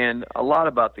understand a lot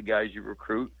about the guys you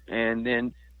recruit. And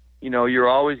then, you're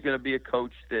always going to be a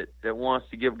coach that wants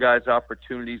to give guys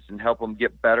opportunities and help them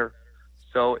get better.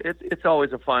 So it's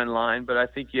always a fine line, but I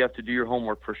think you have to do your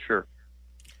homework for sure.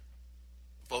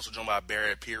 Folks, we're joined by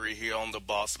Barrett Peary here on the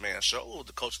Bossman Show,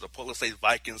 the coach of the Portland State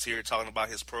Vikings here, talking about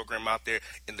his program out there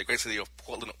in the great city of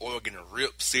Portland, Oregon,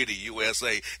 Rip City,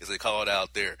 USA, as they call it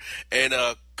out there. And,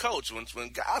 Coach, when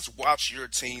guys watch your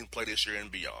team play this year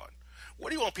and beyond, what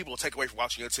do you want people to take away from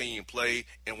watching your team play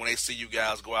and when they see you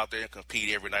guys go out there and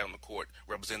compete every night on the court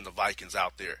representing the Vikings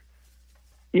out there?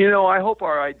 I hope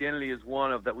our identity is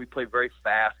one of that we play very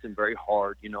fast and very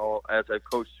hard. As I've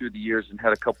coached through the years and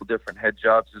had a couple different head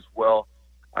jobs as well,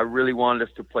 I really wanted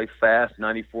us to play fast,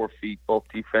 94 feet, both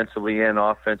defensively and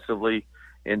offensively.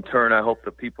 In turn, I hope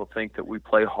that people think that we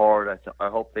play hard. I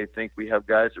hope they think we have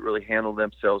guys that really handle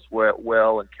themselves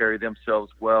well and carry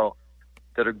themselves well,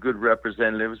 that are good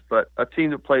representatives. But a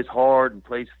team that plays hard and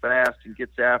plays fast and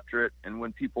gets after it, and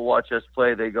when people watch us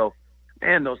play, they go,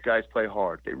 man, those guys play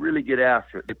hard. They really get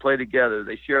after it. They play together.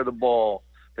 They share the ball.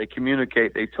 They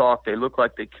communicate. They talk. They look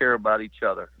like they care about each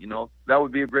other. That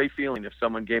would be a great feeling if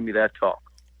someone gave me that talk.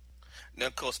 Now,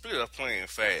 Coach, speaking of playing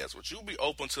fast, would you be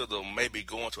open to maybe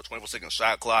going to a 24-second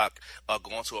shot clock,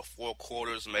 going to a 4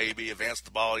 quarters, maybe advance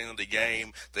the ball into the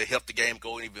game to help the game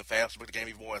go even faster, make the game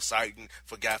even more exciting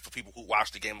for people who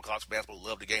watch the game of college basketball,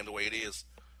 love the game the way it is?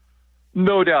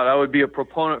 No doubt. I would be a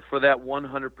proponent for that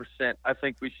 100%. I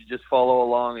think we should just follow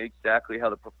along exactly how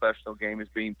the professional game is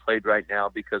being played right now,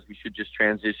 because we should just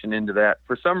transition into that.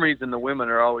 For some reason, the women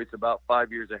are always about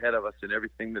 5 years ahead of us in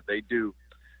everything that they do.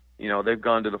 They've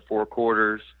gone to the 4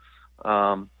 quarters.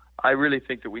 I really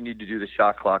think that we need to do the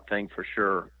shot clock thing for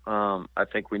sure. I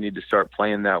think we need to start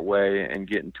playing that way and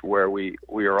getting to where we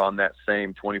are on that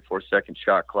same 24-second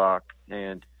shot clock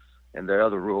and the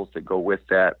other rules that go with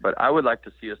that. But I would like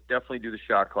to see us definitely do the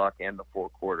shot clock and the 4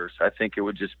 quarters. I think it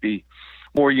would just be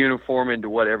more uniform into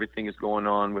what everything is going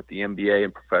on with the NBA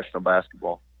and professional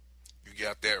basketball. You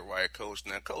got that right, Coach.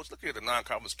 Now, Coach, look at the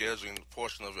non-conference scheduling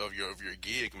portion of your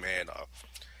gig, man.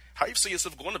 How you see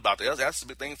yourself going about that? That's a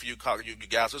big thing for you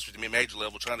guys, especially at the major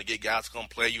level, trying to get guys to come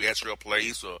play you at your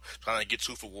place, or trying to get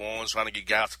 2-for-1s, trying to get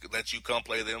guys to let you come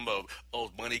play them,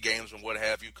 or money games and what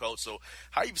have you, Coach. So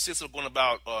how you see yourself going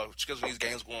about scheduling these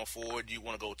games going forward? Do you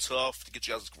want to go tough to get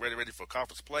you guys ready for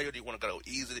conference play, or do you want to go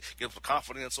easy to get them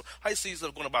confidence? So how you see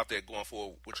yourself going about that going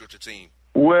forward with your team?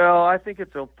 Well, I think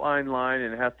it's a fine line,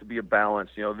 and it has to be a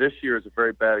balance. This year is a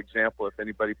very bad example. If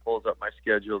anybody pulls up my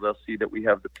schedule, they'll see that we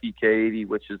have the PK80,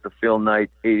 which is the Phil Knight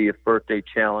 80th birthday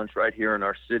challenge right here in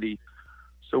our city.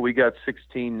 So we got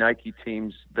 16 Nike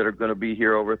teams that are going to be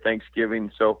here over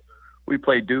Thanksgiving. So we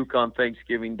play Duke on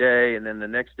Thanksgiving Day, and then the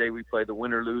next day we play the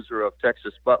winner-loser of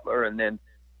Texas Butler, and then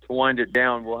to wind it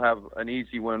down, we'll have an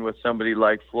easy one with somebody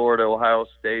like Florida, Ohio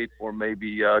State, or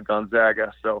maybe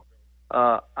Gonzaga. So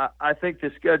I think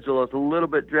the schedule is a little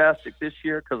bit drastic this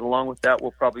year, because along with that,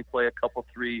 we'll probably play a couple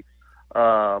 3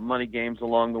 money games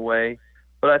along the way.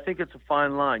 But I think it's a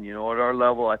fine line. At our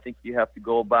level, I think you have to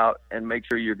go about and make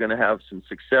sure you're going to have some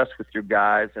success with your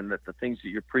guys, and that the things that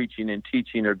you're preaching and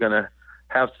teaching are going to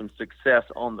have some success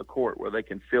on the court where they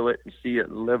can feel it and see it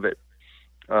and live it.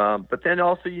 But then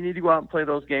also you need to go out and play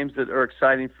those games that are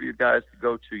exciting for you guys to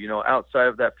go to. Outside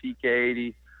of that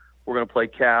PK80, we're going to play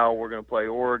Cal, we're going to play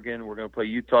Oregon, we're going to play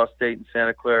Utah State and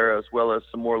Santa Clara, as well as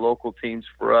some more local teams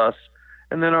for us.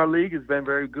 And then our league has been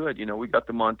very good. We got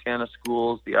the Montana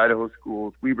schools, the Idaho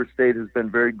schools. Weber State has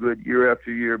been very good year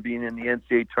after year, being in the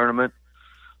NCAA tournament.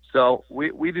 So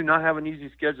we do not have an easy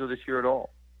schedule this year at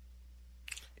all.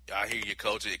 I hear you,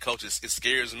 Coach. Coach, it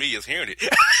scares me is hearing it.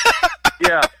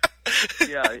 Yeah.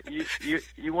 Yeah,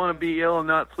 you want to be ill and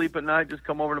not sleep at night, just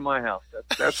come over to my house.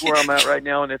 That's where I'm at right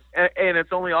now, and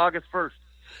it's only August 1st.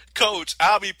 Coach,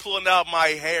 I'll be pulling out my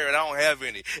hair, and I don't have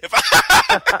any.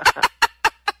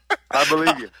 I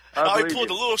believe you. I'll be pulling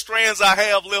the little strands I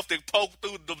have left and poke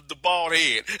through the bald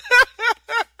head.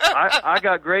 I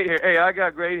got great hair. Hey, I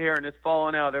got great hair, and it's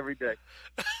falling out every day.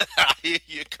 I hear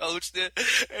you, Coach.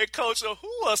 Hey, Coach,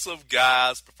 who are some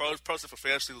guys,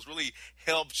 professionally, who's really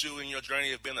helped you in your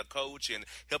journey of being a coach and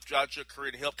helped you out your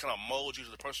career and helped kind of mold you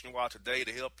to the person you are today,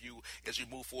 to help you as you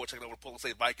move forward, taking over the Portland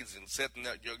State Vikings and setting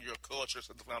up your culture,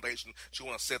 setting the foundation that you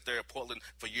want to set there at Portland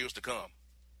for years to come?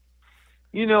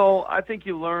 I think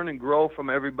you learn and grow from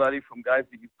everybody, from guys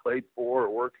that you've played for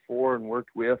or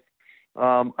worked with.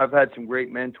 I've had some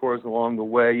great mentors along the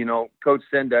way. Coach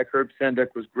Sendek, Herb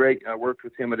Sendek, was great. I worked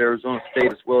with him at Arizona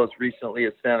State as well as recently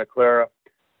at Santa Clara.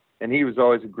 And he was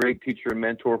always a great teacher and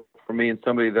mentor for me, and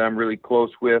somebody that I'm really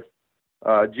close with.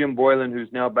 Jim Boylan,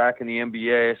 who's now back in the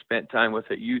NBA, I spent time with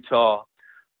at Utah.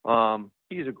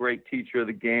 He's a great teacher of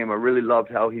the game. I really loved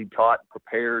how he taught and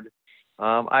prepared.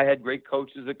 I had great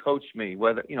coaches that coached me.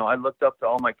 I looked up to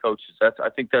all my coaches. I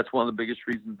think that's one of the biggest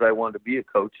reasons I wanted to be a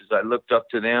coach, is I looked up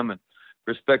to them and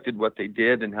respected what they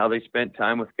did and how they spent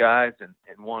time with guys and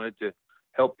wanted to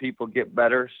help people get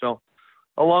better. So,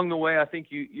 along the way, I think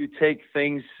you take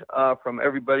things from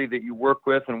everybody that you work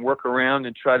with and work around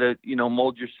and try to,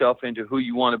 mold yourself into who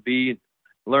you want to be.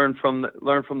 Learn from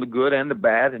the good and the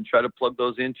bad, and try to plug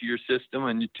those into your system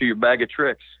and to your bag of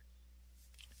tricks.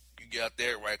 You got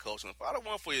that right, Coach. And the final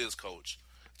one for you is, Coach,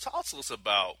 talk to us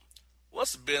about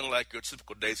what's been like your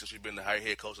typical day since you've been the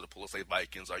head coach of the Pulaski State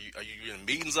Vikings. Are you in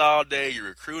meetings all day? You're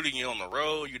recruiting, you're on the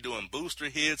road, you're doing booster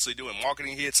hits, you're doing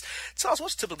marketing hits. Tell us,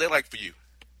 what's a typical day like for you?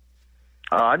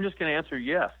 I'm just going to answer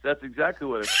yes. That's exactly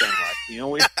what it's been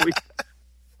like.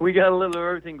 We got a little of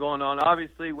everything going on.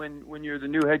 Obviously, when you're the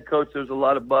new head coach, there's a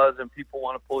lot of buzz, and people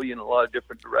want to pull you in a lot of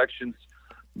different directions,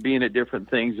 being at different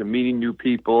things and meeting new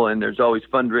people, and there's always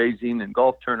fundraising and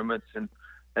golf tournaments, and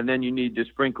then you need to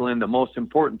sprinkle in the most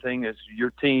important thing is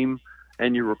your team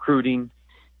and your recruiting,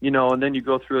 and then you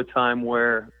go through a time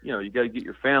where, you got to get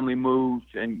your family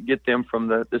moved and get them from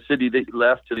the city that you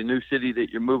left to the new city that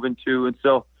you're moving to. And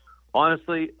so,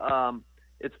 honestly,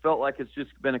 it's felt like it's just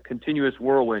been a continuous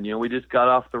whirlwind. We just got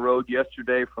off the road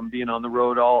yesterday from being on the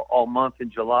road all month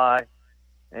in July.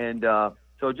 And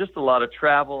so just a lot of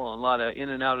travel, a lot of in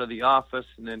and out of the office,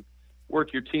 and then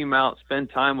work your team out, spend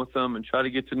time with them, and try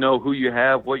to get to know who you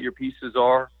have, what your pieces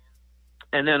are,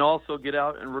 and then also get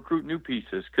out and recruit new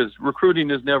pieces, because recruiting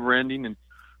is never ending, and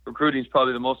recruiting is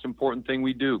probably the most important thing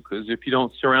we do, because if you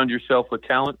don't surround yourself with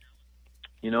talent,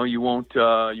 you won't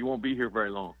be here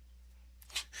very long.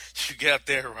 You got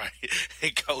that right.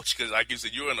 Hey, Coach, because like you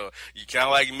said, you kind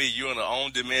of like me, you're in an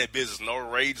on-demand business. No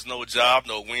rates, no job,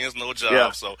 no wins, no job.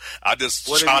 Yeah. So I just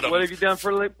what have you done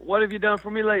for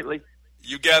me lately?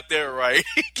 You got that right.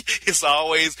 It's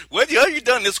always, what have you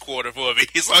done this quarter for me?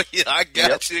 It's like, yeah, I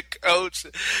got you, Coach.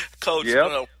 Coach,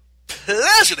 yep.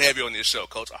 Pleasure to have you on this show,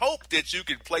 Coach. I hope that you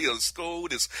can play a school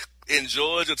that's in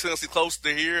Georgia, Tennessee, close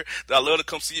to here. I love to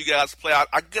come see you guys play.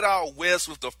 I get out west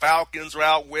with the Falcons or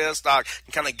out west. I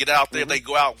can kind of get out there. They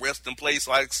go out west and place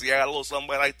like Seattle or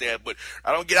somewhere like that. But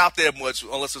I don't get out there much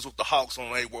unless it's with the Hawks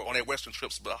on their western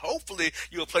trips. But hopefully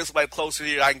you'll play somebody closer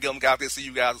here. I can get them out there, see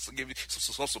you guys, give you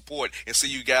some support, and see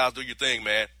you guys do your thing,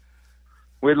 man.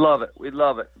 We'd love it.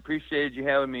 Appreciate you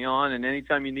having me on. And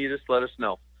anytime you need us, let us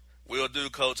know. Will do,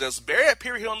 Coach. That's Barry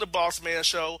Perry here on the Bossman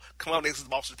Show. Come up next to the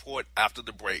Boss Report after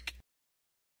the break.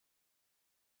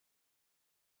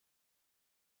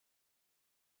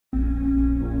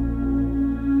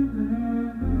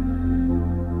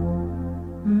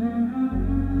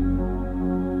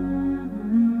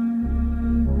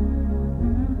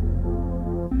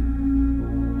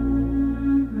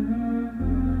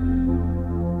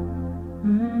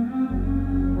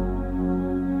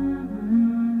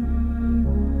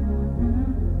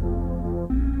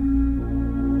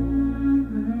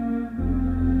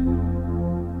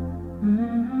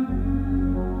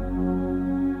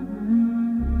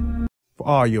 For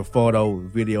all your photo,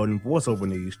 video, and voiceover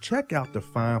needs, check out the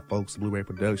fine folks at Blueberry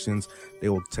Productions. They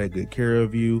will take good care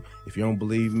of you. If you don't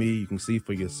believe me, you can see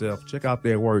for yourself. Check out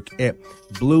their work at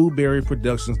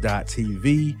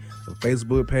blueberryproductions.tv, the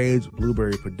Facebook page,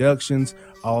 Blueberry Productions,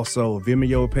 also a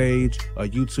Vimeo page, a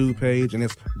YouTube page, and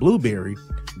it's Blueberry,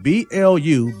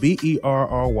 BLUBERRY,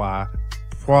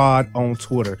 Prod on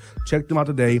Twitter. Check them out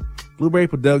today. Blueberry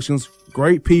Productions,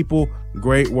 great people,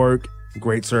 great work,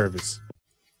 great service.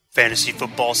 Fantasy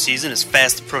football season is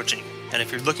fast approaching, and if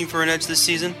you're looking for an edge this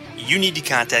season, you need to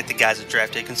contact the guys at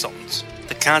Draft Day Consultants.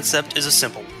 The concept is a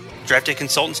simple one. Draft Day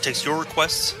Consultants takes your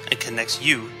requests and connects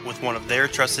you with one of their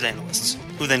trusted analysts,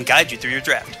 who then guide you through your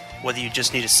draft. Whether you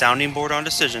just need a sounding board on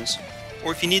decisions,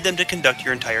 or if you need them to conduct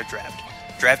your entire draft,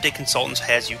 Draft Day Consultants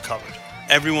has you covered.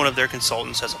 Every one of their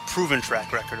consultants has a proven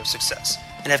track record of success,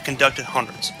 and have conducted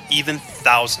hundreds, even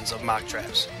thousands of mock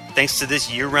drafts. Thanks to this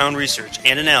year-round research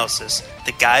and analysis,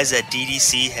 the guys at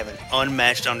DDC have an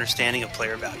unmatched understanding of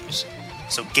player values.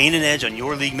 So gain an edge on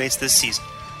your league mates this season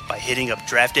by hitting up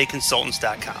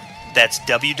draftdayconsultants.com. That's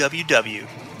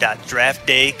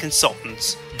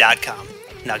www.draftdayconsultants.com.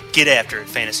 Now get after it,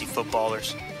 fantasy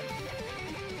footballers.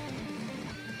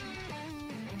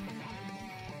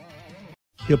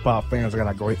 Hip-hop fans, I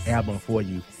got a great album for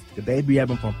you. The debut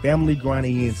album from Family Grind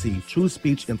ENT, True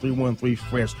Speech and 313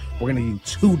 Fresh. We're going to give you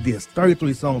 2 discs,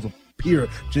 33 songs of pure,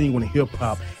 genuine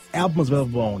hip-hop. Albums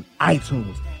available on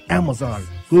iTunes, Amazon,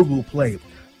 Google Play,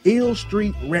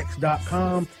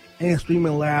 illstreetrex.com, and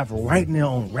streaming live right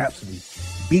now on Rhapsody,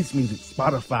 Beats Music,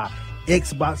 Spotify,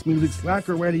 Xbox Music,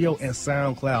 Slacker Radio, and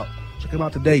SoundCloud. Check them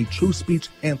out today. True Speech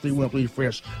and 313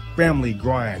 Fresh. Family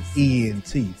Grind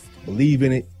ENT. Believe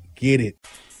in it. Get it.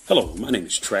 Hello, my name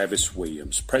is Travis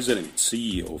Williams, President and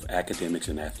CEO of Academics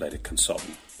and Athletic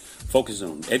Consulting, focusing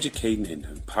on educating and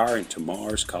empowering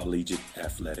tomorrow's collegiate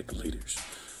athletic leaders.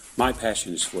 My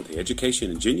passion is for the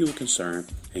education and genuine concern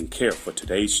and care for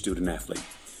today's student athlete.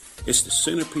 It's the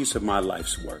centerpiece of my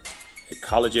life's work. A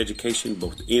college education,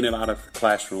 both in and out of the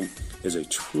classroom, is a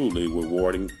truly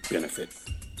rewarding benefit.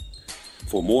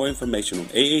 For more information on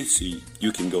AAC,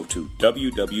 you can go to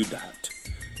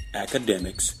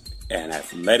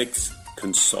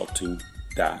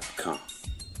www.academicsandathleticsconsulting.com.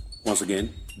 Once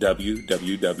again,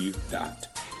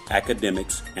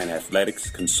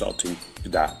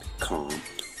 www.academicsandathleticsconsulting.com.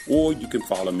 Or you can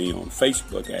follow me on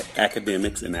Facebook at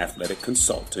Academics and Athletic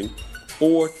Consulting,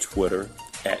 or Twitter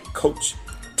at Coach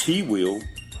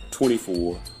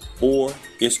TWill24, or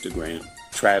Instagram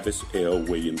Travis L.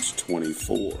 Williams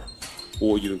 24.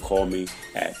 Or you can call me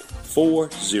at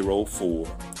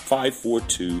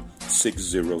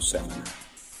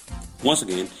 404-542-6079. Once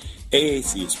again,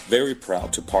 AAC is very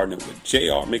proud to partner with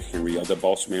J.R. McHenry of the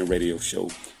Bossman Radio Show,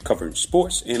 covering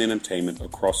sports and entertainment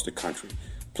across the country.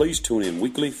 Please tune in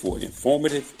weekly for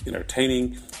informative,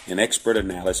 entertaining, and expert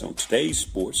analysis on today's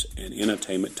sports and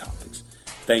entertainment topics.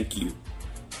 Thank you.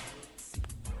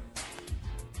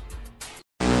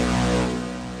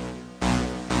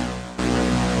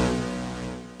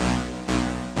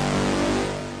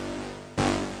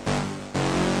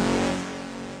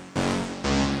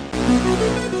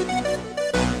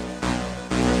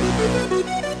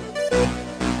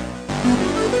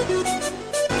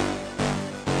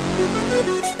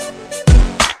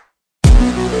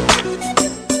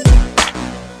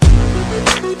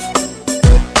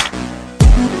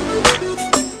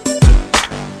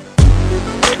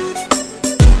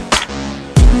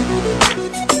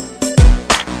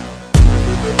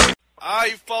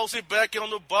 Back on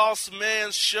the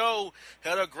Bossman Show.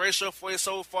 Had a great show for you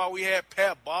so far. We had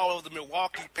Pat Ball of the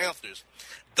Milwaukee Panthers,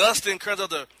 Dustin Kerns of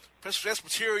the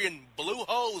Presbyterian Blue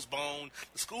Hose Bone.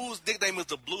 The school's nickname is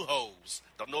the Blue Hose.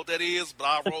 Don't know what that is, but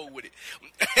I'll roll with it.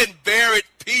 And Barrett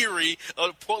Peary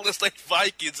of the Portland State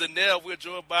Vikings. And now we're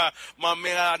joined by my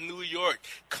man out of New York.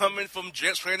 Coming from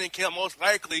Jets training camp, most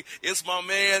likely, it's my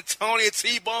man Tony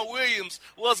T-Bone Williams.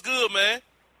 What's good, man?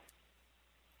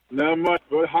 Not much,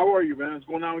 but how are you, man? What's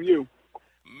going on with you?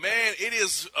 Man, it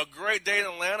is a great day in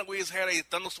Atlanta. We just had a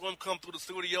thunderstorm come through the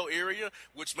studio area,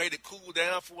 which made it cool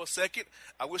down for a second.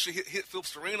 I wish it hit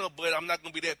Phillips Arena, but I'm not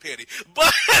going to be that petty.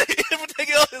 But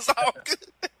everything else is all good.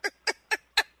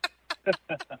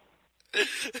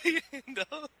 You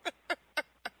know?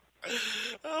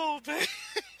 Oh, man.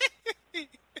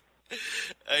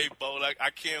 Hey, Bo, I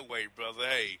can't wait, brother.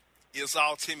 Hey, it's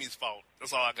all Timmy's fault.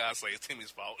 That's all I got to say. It's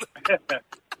Timmy's fault.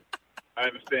 I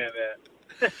understand that.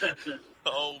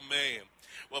 Oh, man.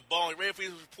 Well, Bone, you ready for these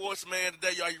reports, man,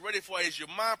 today? Are you ready for it? Is your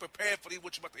mind prepared for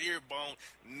what you're about to hear, Bone,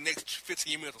 next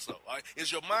 15 minutes or so? All right?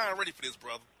 Is your mind ready for this,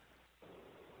 brother?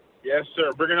 Yes,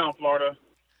 sir. Bring it on, Florida.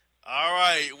 All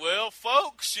right. Well,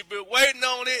 folks, you've been waiting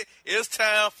on it. It's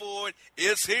time for it.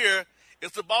 It's here.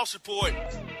 It's the Boss Report.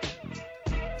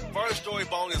 First story,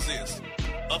 Bone, is this.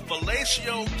 A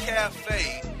fellatio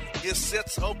cafe is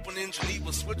set to open in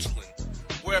Geneva, Switzerland,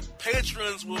 where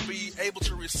patrons will be able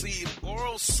to receive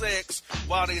oral sex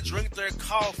while they drink their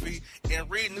coffee and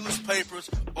read newspapers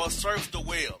or surf the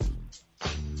web.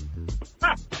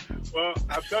 Well,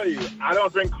 I'll tell you, I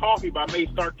don't drink coffee, but I may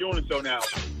start doing so now.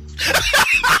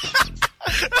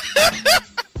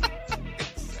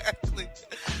 Exactly.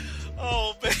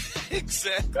 Oh, man.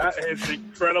 Exactly. That is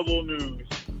incredible news.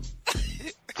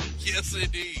 Yes,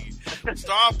 indeed.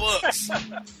 Starbucks.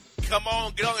 Come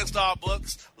on, get on in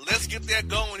Starbucks. Let's get that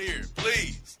going here,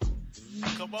 please.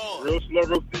 Come on. Real slow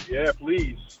roasted. Yeah,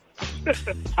 please.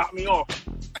 Top me off.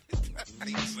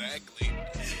 Exactly.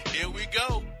 Here we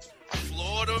go.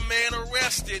 Florida man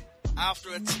arrested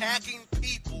after attacking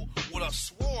people with a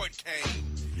sword cane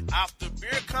after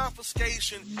beer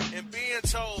confiscation and being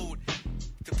told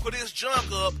to put his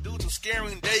junk up due to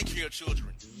scaring daycare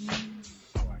children.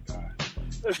 Oh, my God.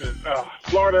 Listen,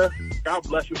 Florida, God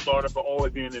bless you, Florida, for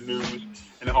always being in the news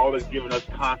and always giving us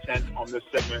content on this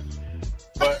segment.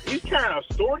 But he's carrying a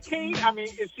sword cane? I mean,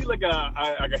 is he like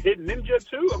a hidden ninja,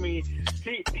 too? I mean,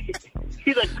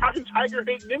 he's like Crouching Tiger,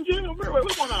 hidden ninja?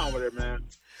 What's going on with it, man?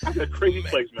 That's a crazy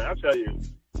place, man, I'll tell you.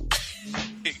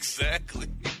 Exactly.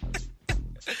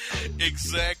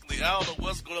 Exactly. I don't know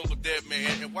what's going on with that,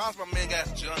 man. And why's my man got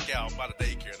his junk out by the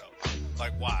daycare, though?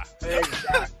 Like, why?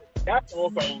 Exactly. That's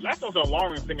also the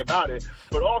alarming thing about it.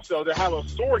 But also, to have a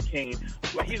sword cane,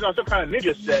 like he's on some kind of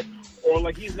ninja set, or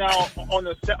like he's now on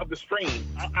the set of The Strain.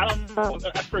 I don't know.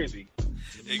 That's crazy.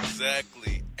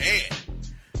 Exactly. And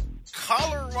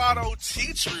Colorado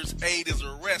teacher's aide is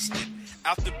arrested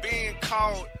after being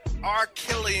caught R.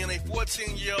 Kelly and a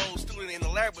 14-year-old student in the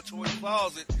laboratory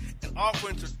closet and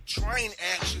offering to train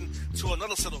action to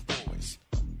another set of boys.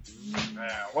 Man,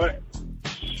 what?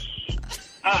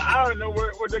 I don't know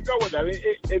where to go with that. I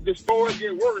mean, the story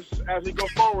get worse as we go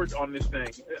forward on this thing.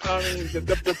 I mean,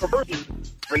 the perversion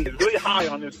rate is really high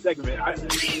on this segment. I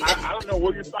don't know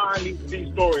where you find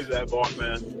these stories at, boss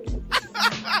man.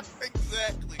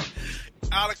 Exactly.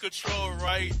 Out of control,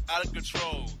 right? Out of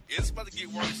control. It's about to get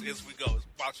worse as we go. It's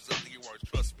about to get worse,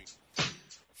 trust me.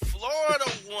 Florida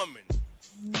woman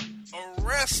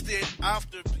arrested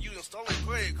after using a stolen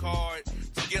credit card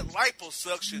to get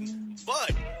liposuction,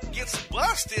 but gets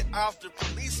busted after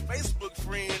police Facebook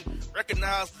friend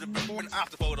recognized the before and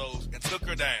after photos and took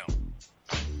her down.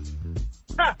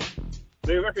 Ha!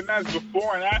 They recognized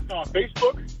before and after on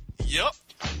Facebook? Yep.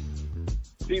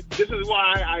 See, this is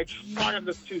why I try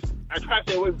to stay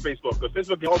away from Facebook, because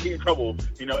Facebook can all get in trouble,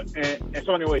 in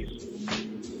so many ways.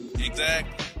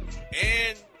 Exactly.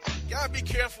 And you gotta be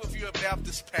careful if you're a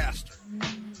Baptist pastor.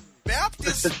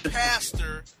 Baptist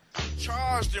pastor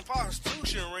charged in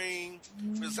prostitution ring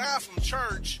resigned from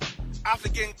church after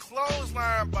getting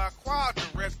clotheslined by a choir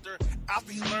director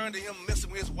after he learned of him messing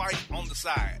with his wife on the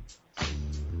side.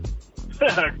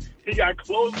 He got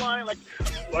clothesline like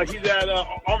he's at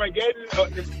Armageddon,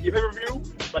 your pay-per-view?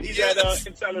 Like he's at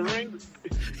inside the ring?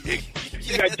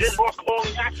 He got Jim Ross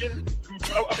calling action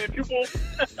to people?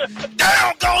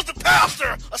 Down goes the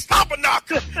pastor! A stopper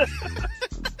knocker!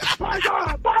 By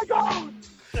God!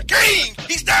 King!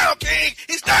 He's down, King!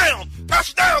 He's down!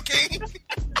 Pastor down, King!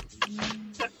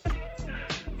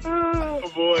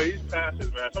 Oh, boy, these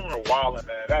pastors, man. Some are wilding,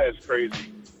 man. That is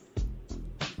crazy.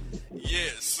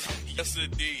 Yes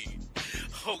indeed.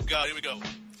 Oh God, here we go.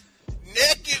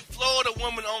 Naked Florida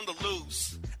woman on the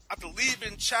loose after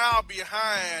leaving child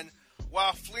behind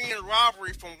while fleeing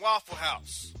robbery from Waffle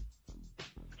House.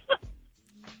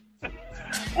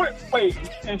 Wait,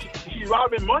 and she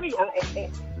robbing money or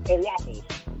waffles?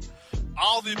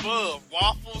 All the above,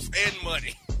 waffles and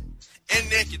money, and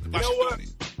naked. You know what?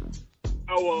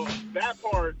 Oh well, that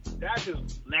part that's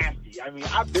just nasty. I mean,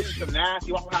 I've been to some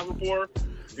nasty Waffle House before.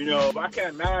 But I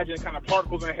can't imagine the kind of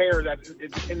particles and hair that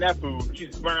in that food.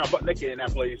 She's running out butt naked in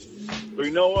that place. But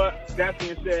you know what? That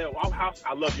being said, Waffle House,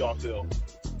 I love y'all still.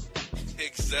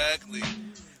 Exactly.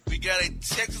 We got a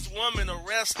Texas woman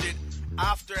arrested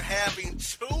after having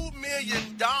 $2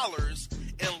 million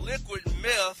in liquid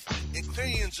meth and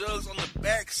cleaning jugs on the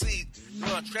back seat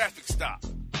during a traffic stop.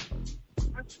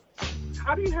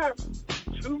 How do you have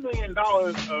 $2 million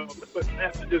of liquid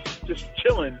meth just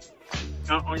chilling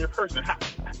on your person?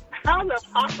 How is that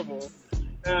possible?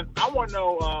 And I want to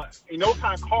know, what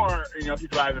kind of car, she's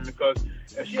driving, because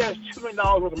if she has $2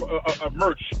 million worth of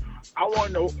merch, I want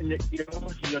to know,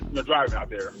 what she's driving out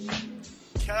there.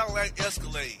 Cadillac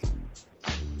Escalade.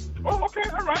 Oh, okay,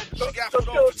 all right. She got put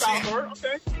over for 10.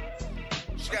 Okay.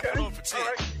 She got put over for 10.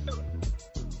 Right.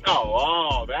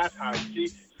 Oh, that's how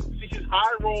she's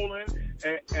high rolling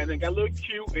and then got a little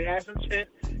cute and had some tint,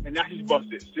 and now she's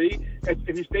busted. See,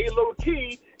 if you stay low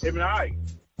key, it'd be all right.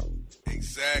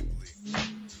 Exactly.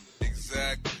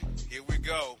 Here we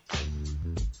go.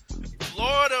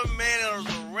 Florida man is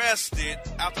arrested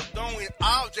after throwing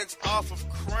objects off of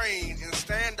crane in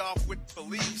standoff with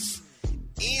police.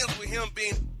 Ends with him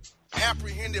being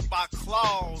apprehended by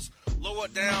claws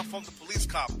lowered down from the police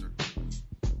copter.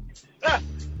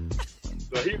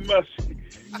 So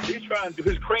he's trying to do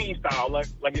his crane style, like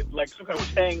some kind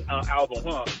of Tang album,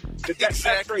 huh?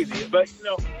 That's crazy. But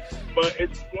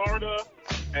it's Florida,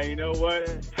 and you know what?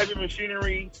 Heavy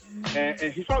machinery, and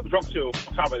he's probably drunk too.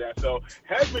 On top of that, so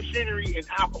heavy machinery and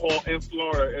alcohol in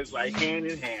Florida is like hand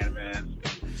in hand, man.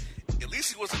 At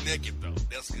least he wasn't naked though.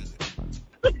 That's good.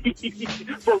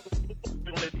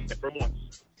 for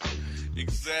once.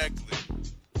 Exactly.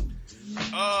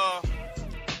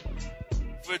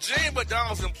 Virginia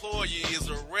McDonald's employee is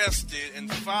arrested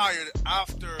and fired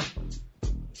after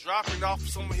dropping off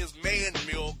some of his man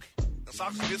milk and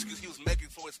sausage biscuits he was making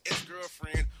for his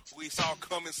ex-girlfriend who he saw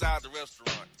come inside the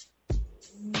restaurant.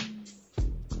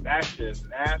 That's just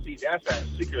nasty. That's that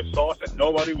secret sauce that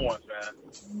nobody wants,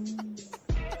 man.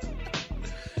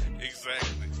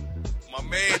 Exactly. My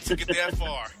man took it that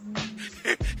far.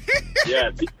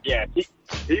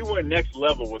 He went next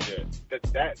level with it.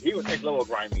 He was next level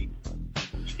grimy.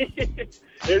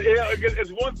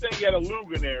 It's one thing you had a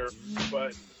lube in there,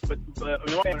 but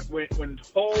when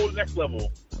whole next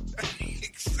level.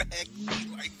 Exactly,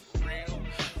 like for real.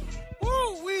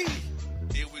 Woo-wee.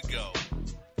 Here we go.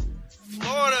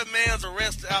 Florida man's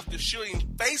arrested after shooting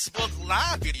Facebook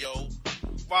Live video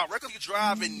while recklessly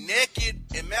driving naked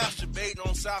and masturbating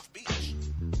on South Beach.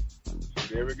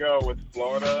 There we go with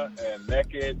Florida and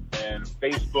naked and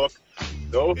Facebook.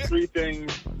 Those three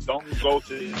things don't go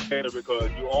together because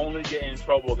you only get in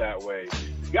trouble that way.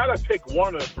 You gotta pick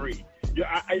one of the three.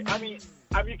 I mean,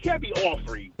 you can't be all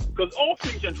three because all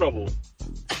three is in trouble.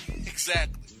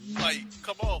 Exactly. Like,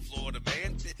 come on, Florida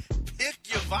man, pick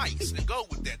your vice and go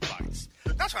with that vice.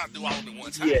 Not trying to do all in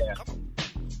one time. Yeah. Come on.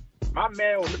 My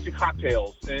man was mixing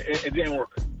cocktails and it didn't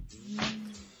work.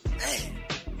 Man,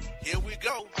 here we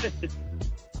go.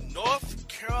 North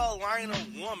Carolina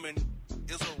woman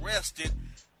is arrested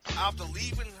after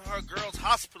leaving her girls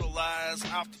hospitalized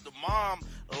after the mom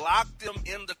locked them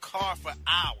in the car for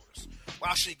hours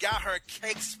while she got her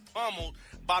cakes pummeled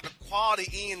by the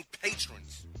Quality Inn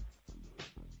patrons.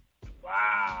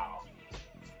 Wow.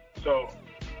 So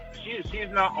she's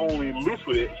not only loose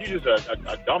with it, she's just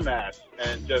a dumbass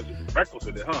and just reckless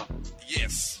with it, huh?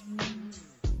 Yes.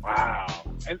 Wow.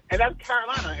 And that's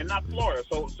Carolina and not Florida.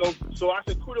 So I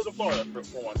said kudos to Florida for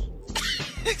once.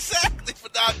 Exactly, for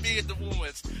not being the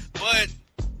ones. But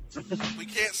we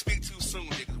can't speak too soon,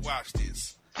 niggas. Watch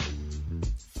this.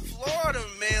 Florida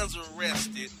man's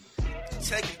arrested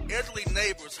taking elderly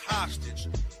neighbors hostage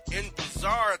in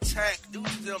bizarre attack due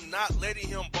to them not letting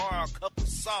him borrow a cup of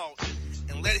salt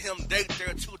and letting him date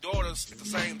their two daughters at the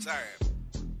same time.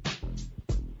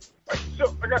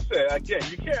 So, like I said, again,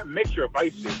 you can't mix your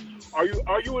vices. Are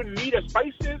you in need of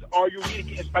spices, or are you in need of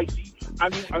getting spicy? I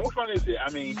mean, which one is it?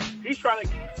 I mean, he's trying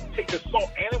to take the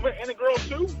salt and the girl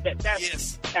too.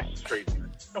 That's crazy.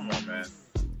 Come on, man.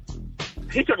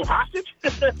 He took him hostage.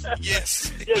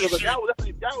 Yes. Yeah,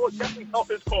 that would definitely help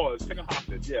his cause. Take him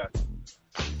hostage. Yeah.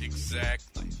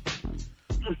 Exactly.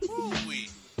 Ooh-wee.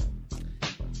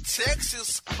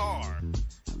 Texas car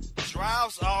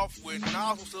drives off with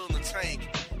nozzle still in the tank,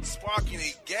 sparking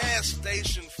a gas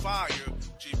station fire,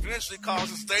 which eventually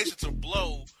causes the station to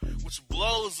blow, which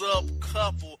blows up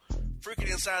couple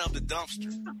freaking inside of the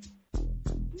dumpster.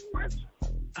 What?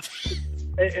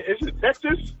 Is it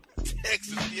Texas?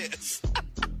 Texas, yes.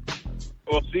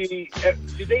 Well, see,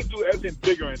 they do everything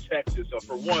bigger in Texas. So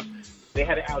for once, they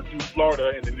had to outdo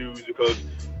Florida in the news because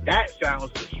that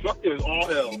sounds destructive as all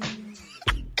hell.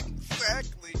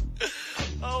 Exactly.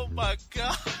 Oh my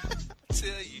God. I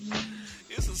tell you,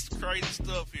 this is crazy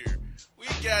stuff here. We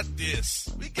got this.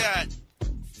 We got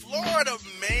Florida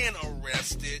man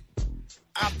arrested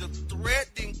after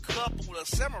threatening couple with a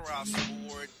samurai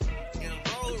sword in a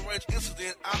road rage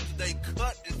incident after they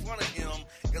cut in front of him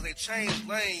as they changed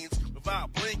lanes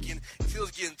without blinking as he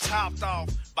was getting topped off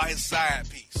by his side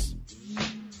piece.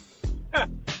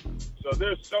 So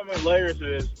there's so many layers to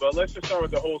this, but let's just start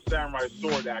with the whole samurai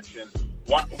sword action.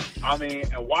 Why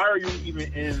are you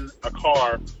even in a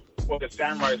car with a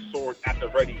samurai sword at the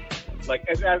ready? Like,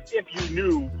 as if you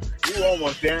knew you were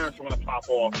almost down to want to pop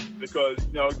off because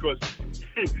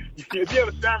if you have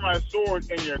a samurai sword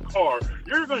in your car,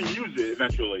 you're going to use it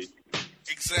eventually.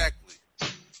 Exactly.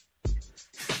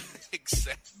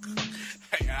 Exactly.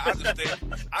 Hey, I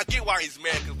understand. I get why he's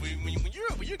mad because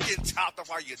when you're getting topped off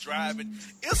while you're driving,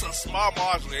 it's a small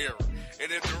margin of error,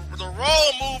 and if the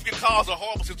wrong move can cause a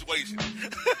horrible situation.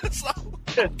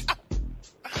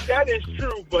 That is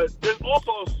true, but there's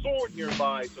also a sword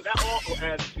nearby, so that also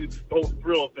adds to the whole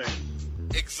thrill thing.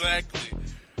 Exactly.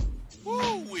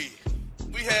 Woo-wee.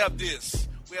 We have this.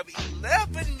 We have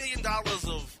 $11 million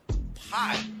of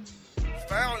pot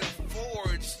found in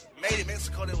forage made in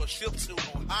Mexico that was shipped to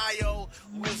Ohio,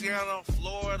 Louisiana,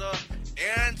 Florida,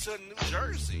 and to New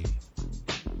Jersey.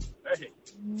 Hey.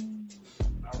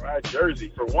 All right,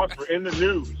 Jersey. For once, we're in the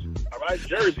news. All right,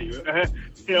 Jersey.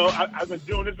 I've been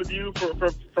doing this with you for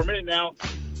a minute now.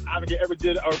 I haven't ever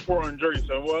did a report on Jersey.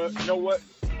 So, you know what?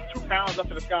 2 pounds up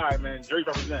to the sky, man. Jersey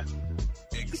represent.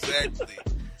 Exactly.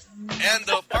 And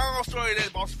the final story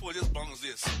that Boss for this bung is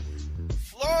this.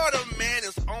 Florida man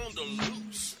is on the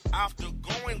loose after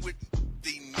going with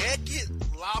the naked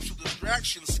lobster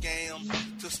distraction scam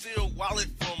to steal wallet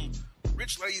from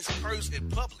rich lady's purse at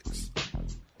Publix.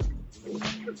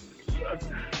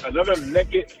 Another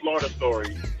naked Florida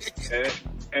story.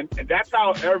 And that's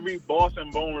how every Boss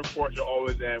and Bone report should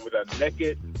always end, with a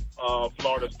naked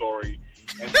Florida story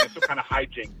and some kind of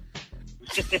hijink.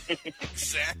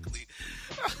 Exactly.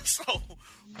 So,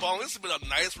 Bone, this has been a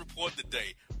nice report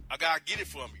today. I gotta get it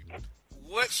from you.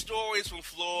 What stories from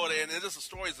Florida, and just the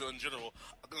stories in general,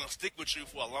 are gonna stick with you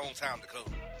for a long time to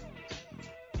come?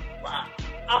 Wow.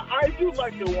 I do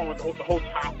like the one with the whole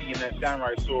toppy and that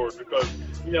samurai sword because,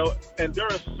 and there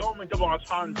are so many double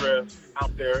entendres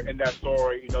out there in that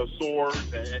story,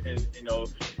 swords and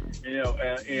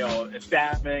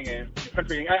stabbing and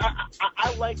country.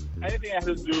 I like anything that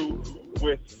has to do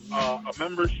with a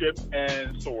membership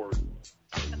and sword.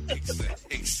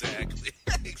 Exactly.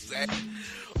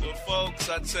 Well, folks,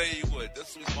 I tell you what,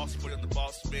 this week's Boss Report on the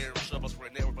Bossman Show,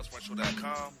 Bossman Network,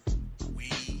 BossmanShow.com. We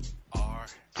are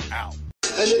out.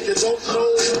 And if you don't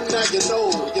know, now you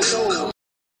know.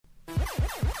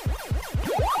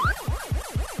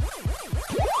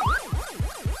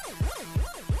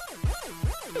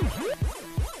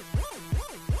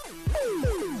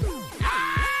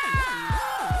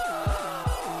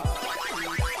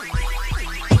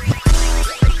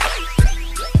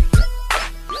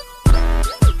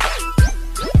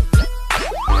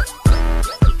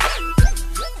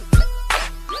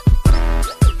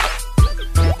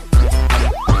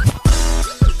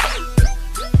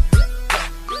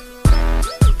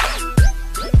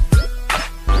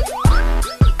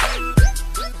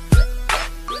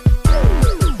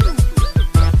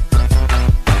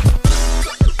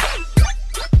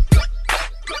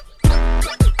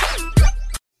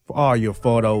 For all your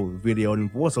photo, video,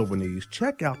 and voiceover needs,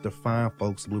 check out the fine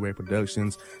folks at Blueberry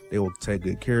Productions. They will take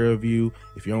good care of you.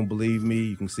 If you don't believe me,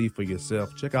 you can see for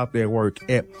yourself. Check out their work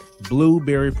at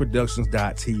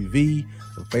blueberryproductions.tv,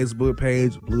 the Facebook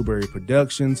page, Blueberry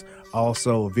Productions,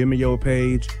 also a Vimeo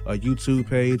page, a YouTube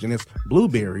page, and it's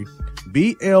Blueberry,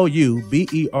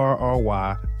 BLUBERRY,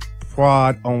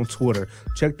 Prod on Twitter.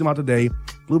 Check them out today.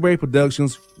 Blueberry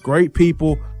Productions, great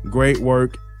people, great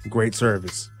work, great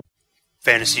service.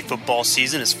 Fantasy football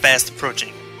season is fast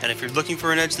approaching, and if you're looking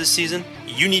for an edge this season,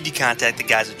 you need to contact the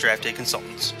guys at Draft Day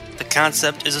Consultants. The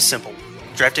concept is a simple one.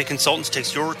 Draft Day Consultants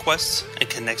takes your requests and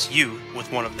connects you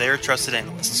with one of their trusted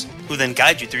analysts, who then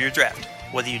guide you through your draft.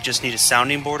 Whether you just need a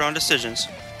sounding board on decisions,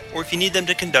 or if you need them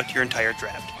to conduct your entire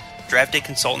draft, Draft Day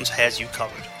Consultants has you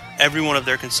covered. Every one of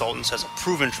their consultants has a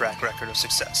proven track record of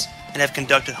success, and have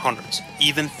conducted hundreds,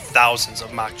 even thousands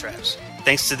of mock drafts.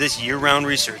 Thanks to this year-round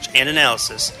research and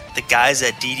analysis, the guys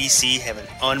at DDC have an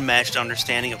unmatched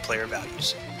understanding of player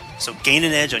values. So gain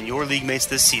an edge on your league mates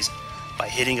this season by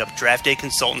hitting up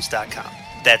draftdayconsultants.com.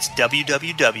 That's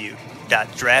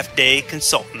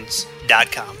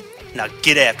www.draftdayconsultants.com. Now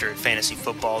get after it, fantasy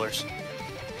footballers.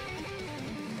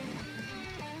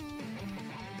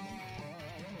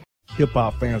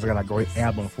 Hip-hop fans, I got a great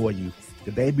album for you.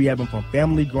 The debut album from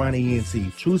Family Grind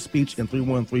ENT, True Speech and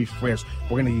 313 Fresh.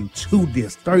 We're going to give you 2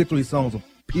 discs, 33 songs of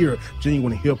pure,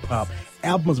 genuine hip-hop.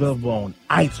 Albums available on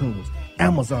iTunes,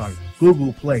 Amazon,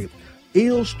 Google Play,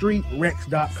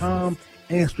 illstreetrex.com,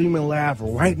 and streaming live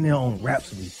right now on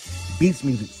Rhapsody, Beats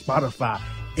Music, Spotify,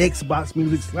 Xbox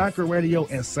Music, Slacker Radio,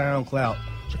 and SoundCloud.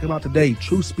 Check them out today.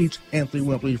 True Speech and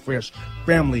 313 Fresh.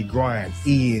 Family Grind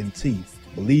ENT.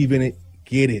 Believe in it.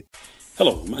 Get it.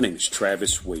 Hello, my name is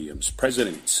Travis Williams,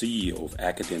 President and CEO of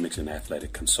Academics and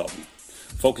Athletic Consulting,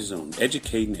 focusing on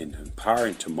educating and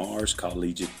empowering tomorrow's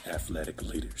collegiate athletic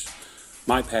leaders.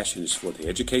 My passion is for the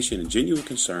education and genuine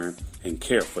concern and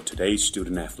care for today's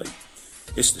student athlete.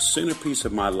 It's the centerpiece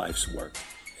of my life's work.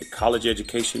 A college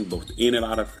education, both in and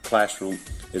out of the classroom,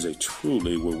 is a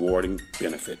truly rewarding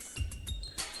benefit.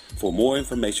 For more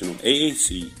information on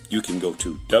AAC, you can go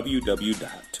to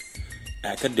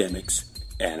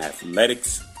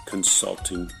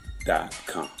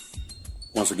www.academicsandathleticsconsulting.com.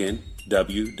 Once again,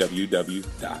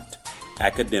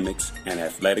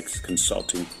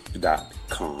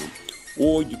 www.academicsandathleticsconsulting.com.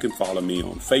 Or you can follow me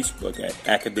on Facebook at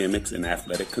Academics and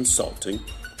Athletic Consulting,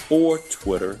 or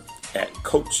Twitter at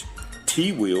Coach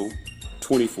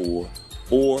TWill24,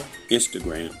 or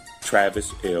Instagram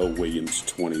Travis L. Williams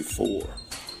 24.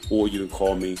 Or you can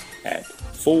call me at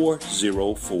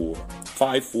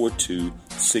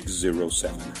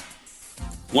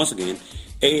 404-542-6079. Once again,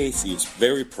 AAC is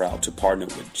very proud to partner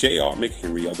with J.R.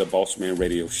 McHenry of the Bossman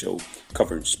Radio Show,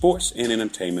 covering sports and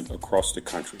entertainment across the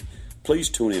country. Please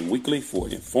tune in weekly for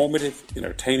informative,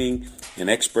 entertaining, and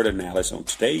expert analysis on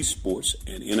today's sports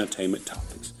and entertainment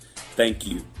topics. Thank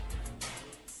you.